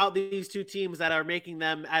is about these 2 teams that are making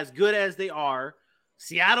them as good as they are.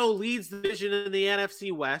 Seattle leads the division in the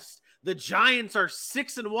NFC West. The Giants are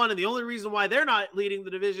 6-1, and the only reason why they're not leading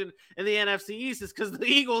the division in the NFC East is because the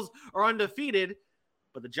Eagles are undefeated.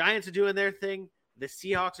 But the Giants are doing their thing. The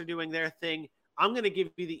Seahawks are doing their thing. I'm going to give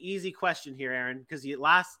you the easy question here, Aaron, because the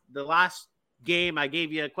last game I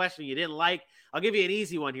gave you a question you didn't like. I'll give you an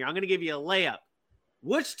easy one here. I'm going to give you a layup.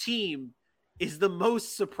 Which team is the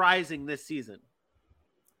most surprising this season?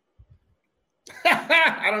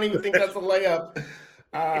 I don't even think that's a layup.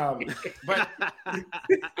 But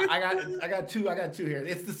I got two here.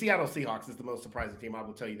 It's the Seattle Seahawks is the most surprising team. I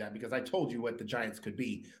will tell you that because I told you what the Giants could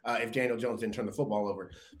be if Daniel Jones didn't turn the football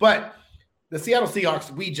over. But The Seattle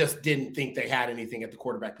Seahawks, we just didn't think they had anything at the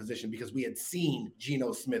quarterback position because we had seen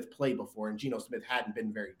Geno Smith play before, and Geno Smith hadn't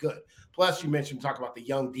been very good. Plus, you talk about the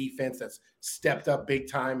young defense that's stepped up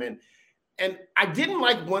big time. And I didn't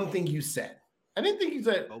like one thing you said. I didn't think you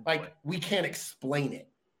said, we can't explain it.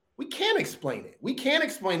 We can't explain it. We can't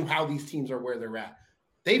explain how these teams are where they're at.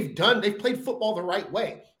 They've played football the right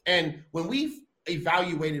way. And when we've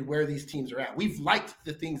evaluated where these teams are at, we've liked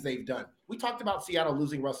the things they've done. We talked about Seattle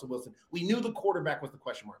losing Russell Wilson. We knew the quarterback was the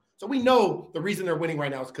question mark. So we know the reason they're winning right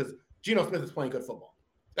now is because Geno Smith is playing good football.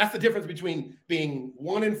 That's the difference between being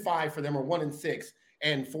 1-5 for them or 1-6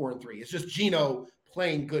 and 4-3. It's just Geno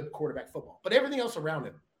playing good quarterback football. But everything else around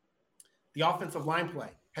him, the offensive line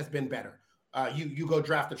play has been better. You go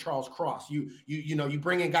draft a Charles Cross. You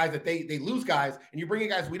bring in guys that they lose guys, and you bring in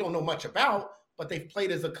guys we don't know much about, but they've played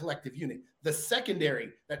as a collective unit. The secondary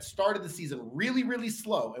that started the season really, really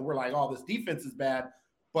slow, and we're like, oh, this defense is bad,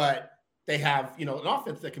 but they have, an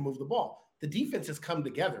offense that can move the ball. The defense has come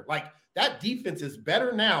together. Like, that defense is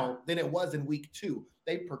better now than it was in week 2.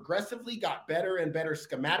 They progressively got better and better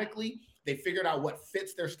schematically. They figured out what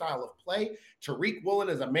fits their style of play. Tariq Woolen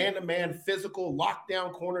is a man-to-man physical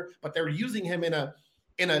lockdown corner, but they're using him in a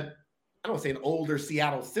I don't want to say an older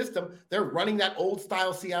Seattle system. They're running that old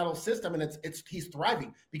style Seattle system, and he's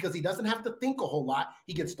thriving because he doesn't have to think a whole lot.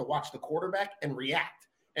 He gets to watch the quarterback and react.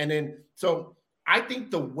 And then, so I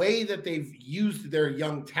think the way that they've used their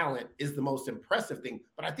young talent is the most impressive thing,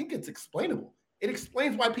 but I think it's explainable. It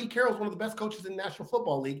explains why Pete Carroll is one of the best coaches in the National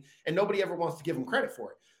Football League, and nobody ever wants to give him credit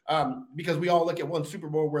for it because we all look at one Super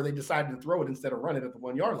Bowl where they decided to throw it instead of run it at the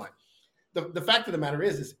 1-yard line. The fact of the matter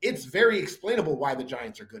is it's very explainable why the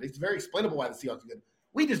Giants are good. It's very explainable why the Seahawks are good.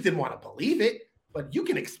 We just didn't want to believe it, but you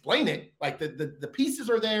can explain it. Like the pieces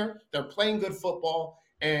are there. They're playing good football.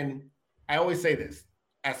 And I always say this,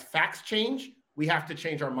 as facts change, we have to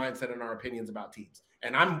change our mindset and our opinions about teams.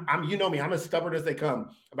 And I'm you know me, I'm as stubborn as they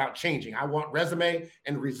come about changing. I want resume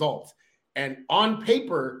and results. And on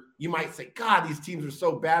paper, you might say, God, these teams are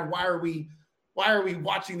so bad. Why are we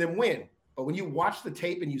watching them win? But when you watch the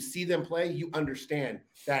tape and you see them play, you understand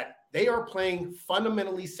that they are playing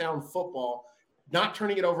fundamentally sound football, not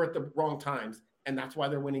turning it over at the wrong times, and that's why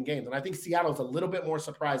they're winning games. And I think Seattle's a little bit more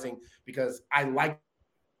surprising because he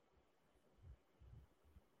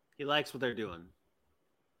likes what they're doing.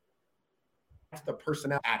 That's the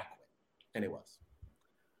personnel adequate, and it was.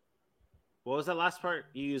 What was that last part?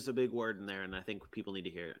 You used a big word in there, and I think people need to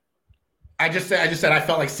hear it. I just said I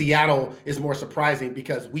felt like Seattle is more surprising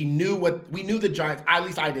because we knew the Giants, at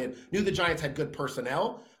least I knew the Giants had good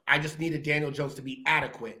personnel. I just needed Daniel Jones to be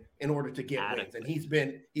adequate in order to get wins. And he's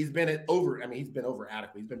been over adequate.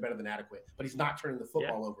 He's been better than adequate, but he's not turning the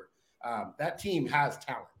football over. That team has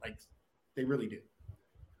talent. Like, they really do.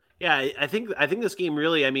 Yeah, I think this game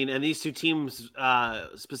really, and these two teams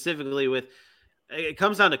specifically it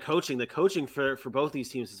comes down to coaching. The coaching for both these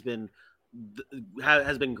teams has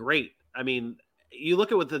been great. You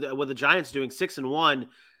look at what the Giants doing 6-1,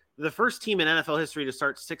 the first team in NFL history to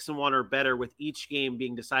start 6-1 or better with each game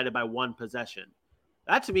being decided by one possession.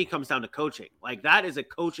 That to me comes down to coaching. Like, that is a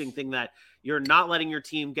coaching thing that you're not letting your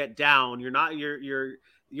team get down.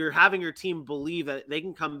 You're having your team believe that they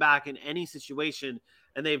can come back in any situation.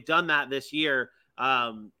 And they've done that this year.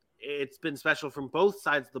 It's been special from both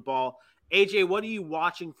sides of the ball. AJ, what are you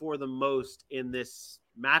watching for the most in this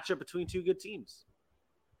matchup between two good teams?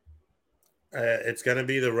 It's going to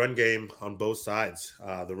be the run game on both sides,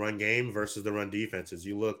 the run game versus the run defense. As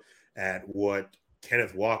you look at what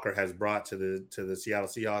Kenneth Walker has brought to the Seattle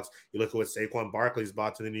Seahawks, you look at what Saquon Barkley's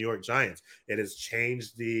brought to the New York Giants. It has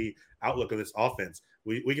changed the outlook of this offense.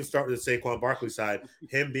 We can start with the Saquon Barkley side.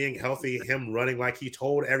 Him being healthy, him running like he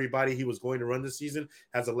told everybody he was going to run this season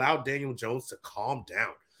has allowed Daniel Jones to calm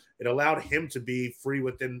down. It allowed him to be free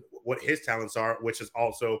within what his talents are, which is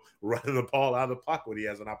also running the ball out of the pocket when he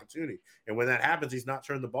has an opportunity. And when that happens, he's not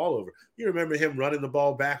turning the ball over. You remember him running the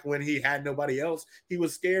ball back when he had nobody else. He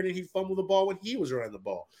was scared and he fumbled the ball when he was running the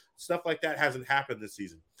ball. Stuff like that hasn't happened this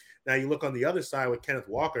season. Now you look on the other side with Kenneth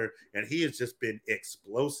Walker, and he has just been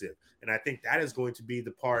explosive. And I think that is going to be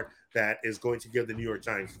the part that is going to give the New York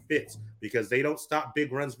Giants fits because they don't stop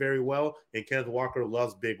big runs very well, and Kenneth Walker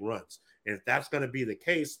loves big runs. And if that's going to be the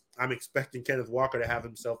case, I'm expecting Kenneth Walker to have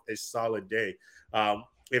himself a solid day.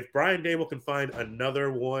 If Brian Dable can find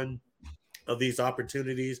another one of these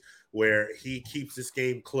opportunities where he keeps this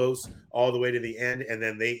game close all the way to the end and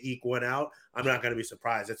then they eke one out, I'm not going to be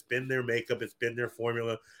surprised. It's been their makeup. It's been their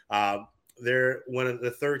formula. They're one of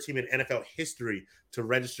the third team in NFL history to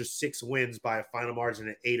register 6 wins by a final margin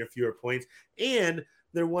of 8 or fewer points. And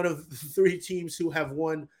they're one of the 3 teams who have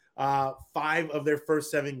won 5 of their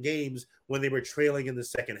first 7 games when they were trailing in the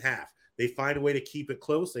second half. They find a way to keep it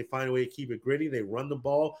close. They find a way to keep it gritty. They run the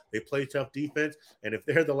ball. They play tough defense. And if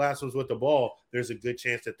they're the last ones with the ball, there's a good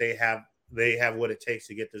chance that they have what it takes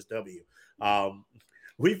to get this W.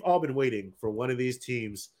 We've all been waiting for one of these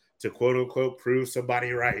teams to quote unquote prove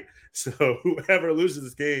somebody right. So whoever loses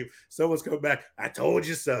this game, someone's coming back. I told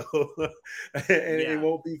you so. It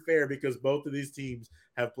won't be fair because both of these teams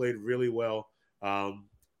have played really well. If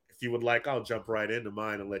you would like, I'll jump right into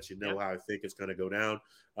mine and let you know how I think it's going to go down.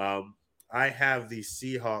 I have the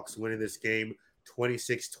Seahawks winning this game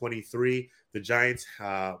 26-23. The Giants,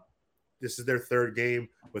 this is their 3rd game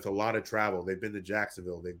with a lot of travel. They've been to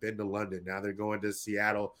Jacksonville. They've been to London. Now they're going to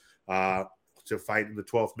Seattle to fight in the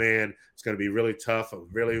 12th man. It's going to be really tough, a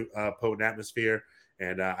really potent atmosphere.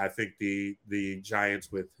 And I think the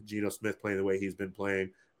Giants, with Geno Smith playing the way he's been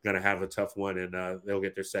playing, going to have a tough one, and they'll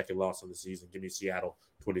get their 2nd loss on the season. Give me Seattle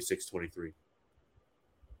 26-23.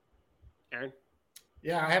 Aaron?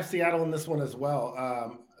 Yeah, I have Seattle in this one as well.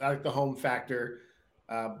 I like the home factor,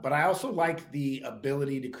 but I also like the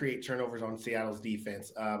ability to create turnovers on Seattle's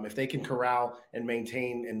defense. If they can corral and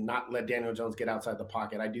maintain and not let Daniel Jones get outside the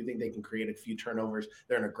pocket, I do think they can create a few turnovers.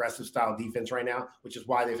 They're an aggressive style defense right now, which is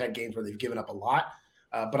why they've had games where they've given up a lot.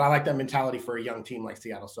 But I like that mentality for a young team like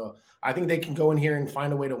Seattle. So I think they can go in here and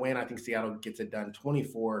find a way to win. I think Seattle gets it done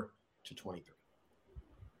 24-23.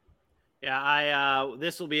 Yeah,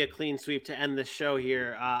 this will be a clean sweep to end the show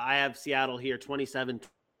here. I have Seattle here 27-24.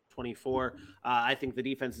 I think the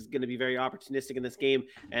defense is going to be very opportunistic in this game,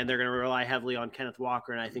 and they're going to rely heavily on Kenneth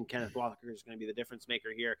Walker, and I think Kenneth Walker is going to be the difference maker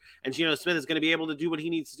here. And Geno Smith is going to be able to do what he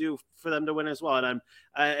needs to do for them to win as well. And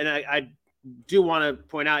I do want to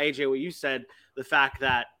point out, AJ, what you said, the fact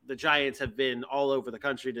that the Giants have been all over the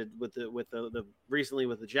country recently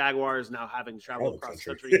with the Jaguars, now having to travel across the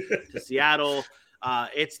country to Seattle.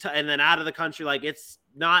 And then out of the country, like, it's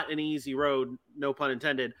not an easy road, no pun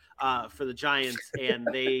intended, for the Giants, and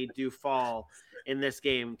they do fall in this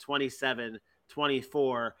game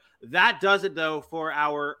 27-24. That does it, though, for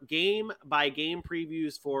our game by game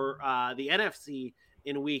previews for the NFC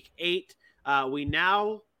in week 8. We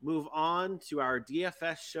now move on to our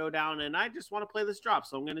DFS showdown, and I just want to play this drop,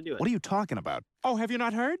 so I'm going to do it. What are you talking about? Oh, have you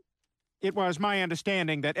not heard? It was my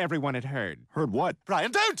understanding that everyone had heard. Heard what?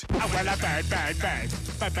 Brian, don't! Well, a bird, bird, bird.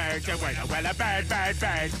 But bird's a word, well, a bird, bird,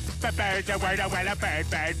 bird. But bird's a word, well, a bird,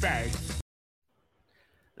 bird, bird.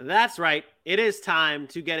 That's right. It is time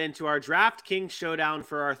to get into our DraftKings showdown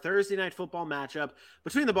for our Thursday night football matchup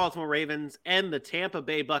between the Baltimore Ravens and the Tampa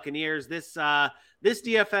Bay Buccaneers. These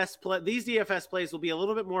DFS plays will be a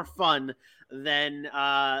little bit more fun than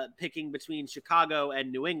picking between Chicago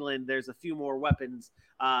and New England. There's a few more weapons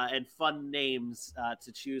and fun names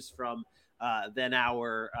to choose from than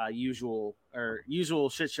our usual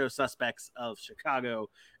shit show suspects of Chicago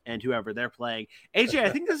and whoever they're playing. AJ, I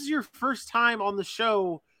think this is your first time on the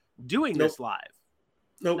show doing this live.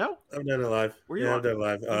 Nope. No? I've done it live. Were you I've done it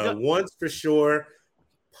live. Once for sure,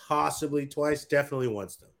 possibly twice, definitely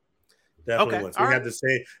once though. Definitely once. We had the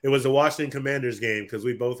same. It was the Washington Commanders game because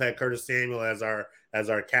we both had Curtis Samuel as our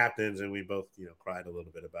captains, and we both cried a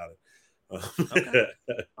little bit about it. Okay.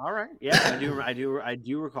 All right. Yeah, I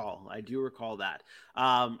do recall that.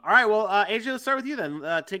 All right. Well, AJ, let's start with you then.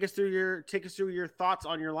 Take us through your thoughts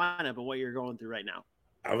on your lineup and what you're going through right now.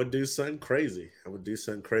 I would do something crazy. And this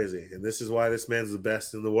is why this man's the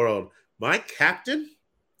best in the world. My captain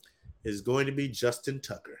is going to be Justin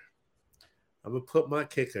Tucker. I'm going to put my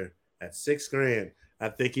kicker at $6,000. I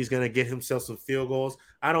think he's going to get himself some field goals.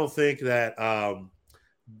 I don't think that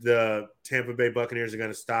the Tampa Bay Buccaneers are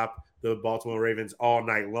going to stop the Baltimore Ravens all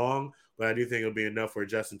night long, but I do think it'll be enough where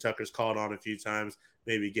Justin Tucker's called on a few times,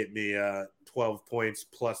 maybe get me 12 points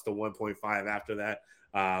plus the 1.5 after that.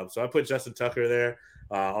 So I put Justin Tucker there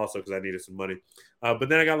also because I needed some money. But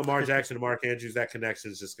then I got Lamar Jackson and Mark Andrews. That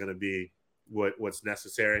connection is just going to be what's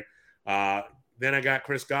necessary. Then I got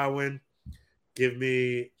Chris Godwin. Give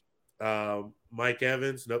me Mike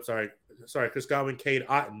Evans. Nope, sorry, Chris Godwin, Cade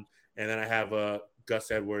Otton. And then I have Gus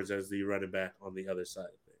Edwards as the running back on the other side of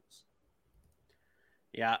things.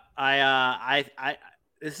 Yeah, I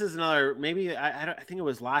this is another, maybe I think it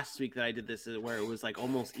was last week that I did this where it was like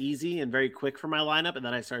almost easy and very quick for my lineup, and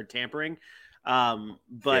then I started tampering.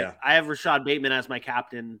 But I have Rashad Bateman as my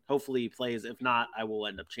captain. Hopefully he plays. If not, I will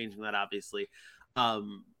end up changing that, obviously.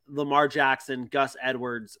 Lamar Jackson, Gus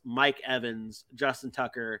Edwards, Mike Evans, Justin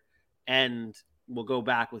Tucker, and we'll go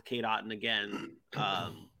back with Cade Otton again.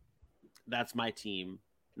 That's my team.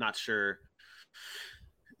 Not sure.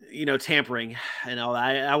 tampering and all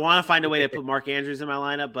that. I want to find a way to put Mark Andrews in my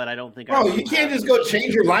lineup, but I don't think. Bro, you can't just go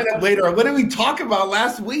change your lineup later. What did we talk about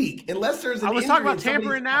last week? Unless there's I was talking about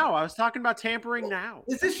tampering now. I was talking about tampering now.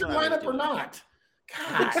 Is this your lineup or not?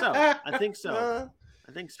 God. I think so.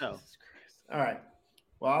 All right.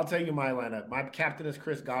 Well, I'll tell you my lineup. My captain is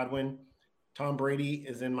Chris Godwin. Tom Brady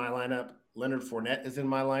is in my lineup. Leonard Fournette is in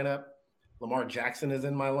my lineup. Lamar Jackson is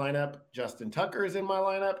in my lineup. Justin Tucker is in my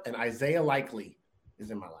lineup. And Isaiah Likely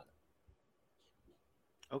is in my lineup.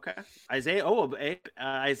 Okay. Isaiah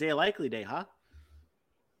Likely day, huh?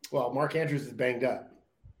 Well, Mark Andrews is banged up.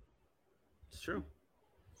 It's true.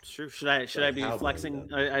 Should I be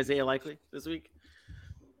flexing Isaiah Likely this week?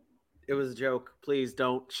 It was a joke. Please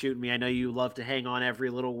don't shoot me. I know you love to hang on every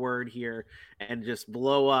little word here and just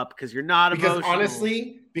blow up because you're not emotional.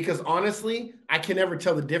 Because honestly, I can never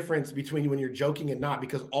tell the difference between when you're joking and not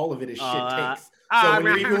because all of it is shit takes.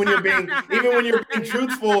 So even when you're being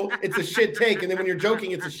truthful, it's a shit take, and then when you're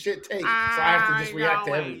joking, it's a shit take. So I have to just react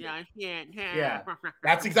to everything. Yeah,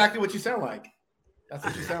 that's exactly what you sound like. That's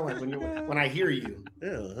what you sound like when I hear you.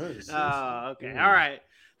 Okay. All right.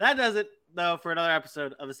 That does it, though, for another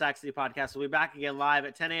episode of the Sac City Podcast. We'll be back again live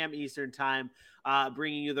at 10 a.m. Eastern Time,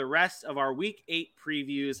 bringing you the rest of our Week 8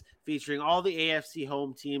 previews featuring all the AFC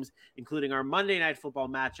home teams, including our Monday Night Football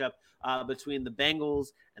matchup between the Bengals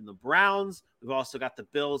and the Browns. We've also got the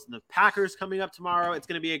Bills and the Packers coming up tomorrow. It's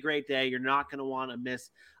going to be a great day. You're not going to want to miss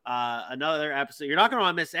another episode. You're not going to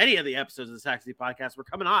want to miss any of the episodes of the Sac City Podcast. We're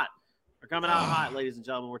coming hot. We're coming out hot, ladies and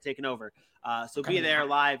gentlemen. We're taking over. So be there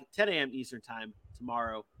live, 10 a.m. Eastern Time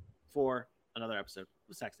tomorrow for another episode of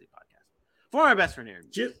the Sac City Podcast. For my best friend Aaron.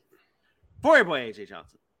 For your boy AJ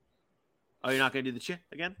Johnson. Oh, you're not going to do the chit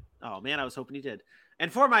again? Oh, man, I was hoping you did.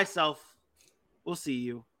 And for myself, we'll see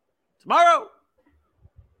you tomorrow.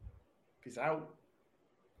 Peace out.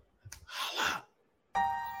 Holla.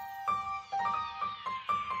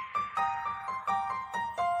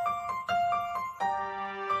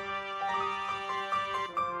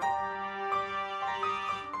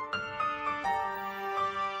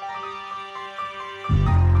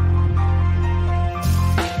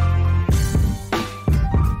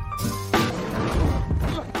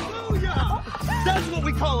 That's what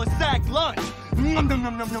we call a sack lunch. Nom, nom,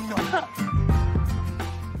 nom, nom, nom, nom.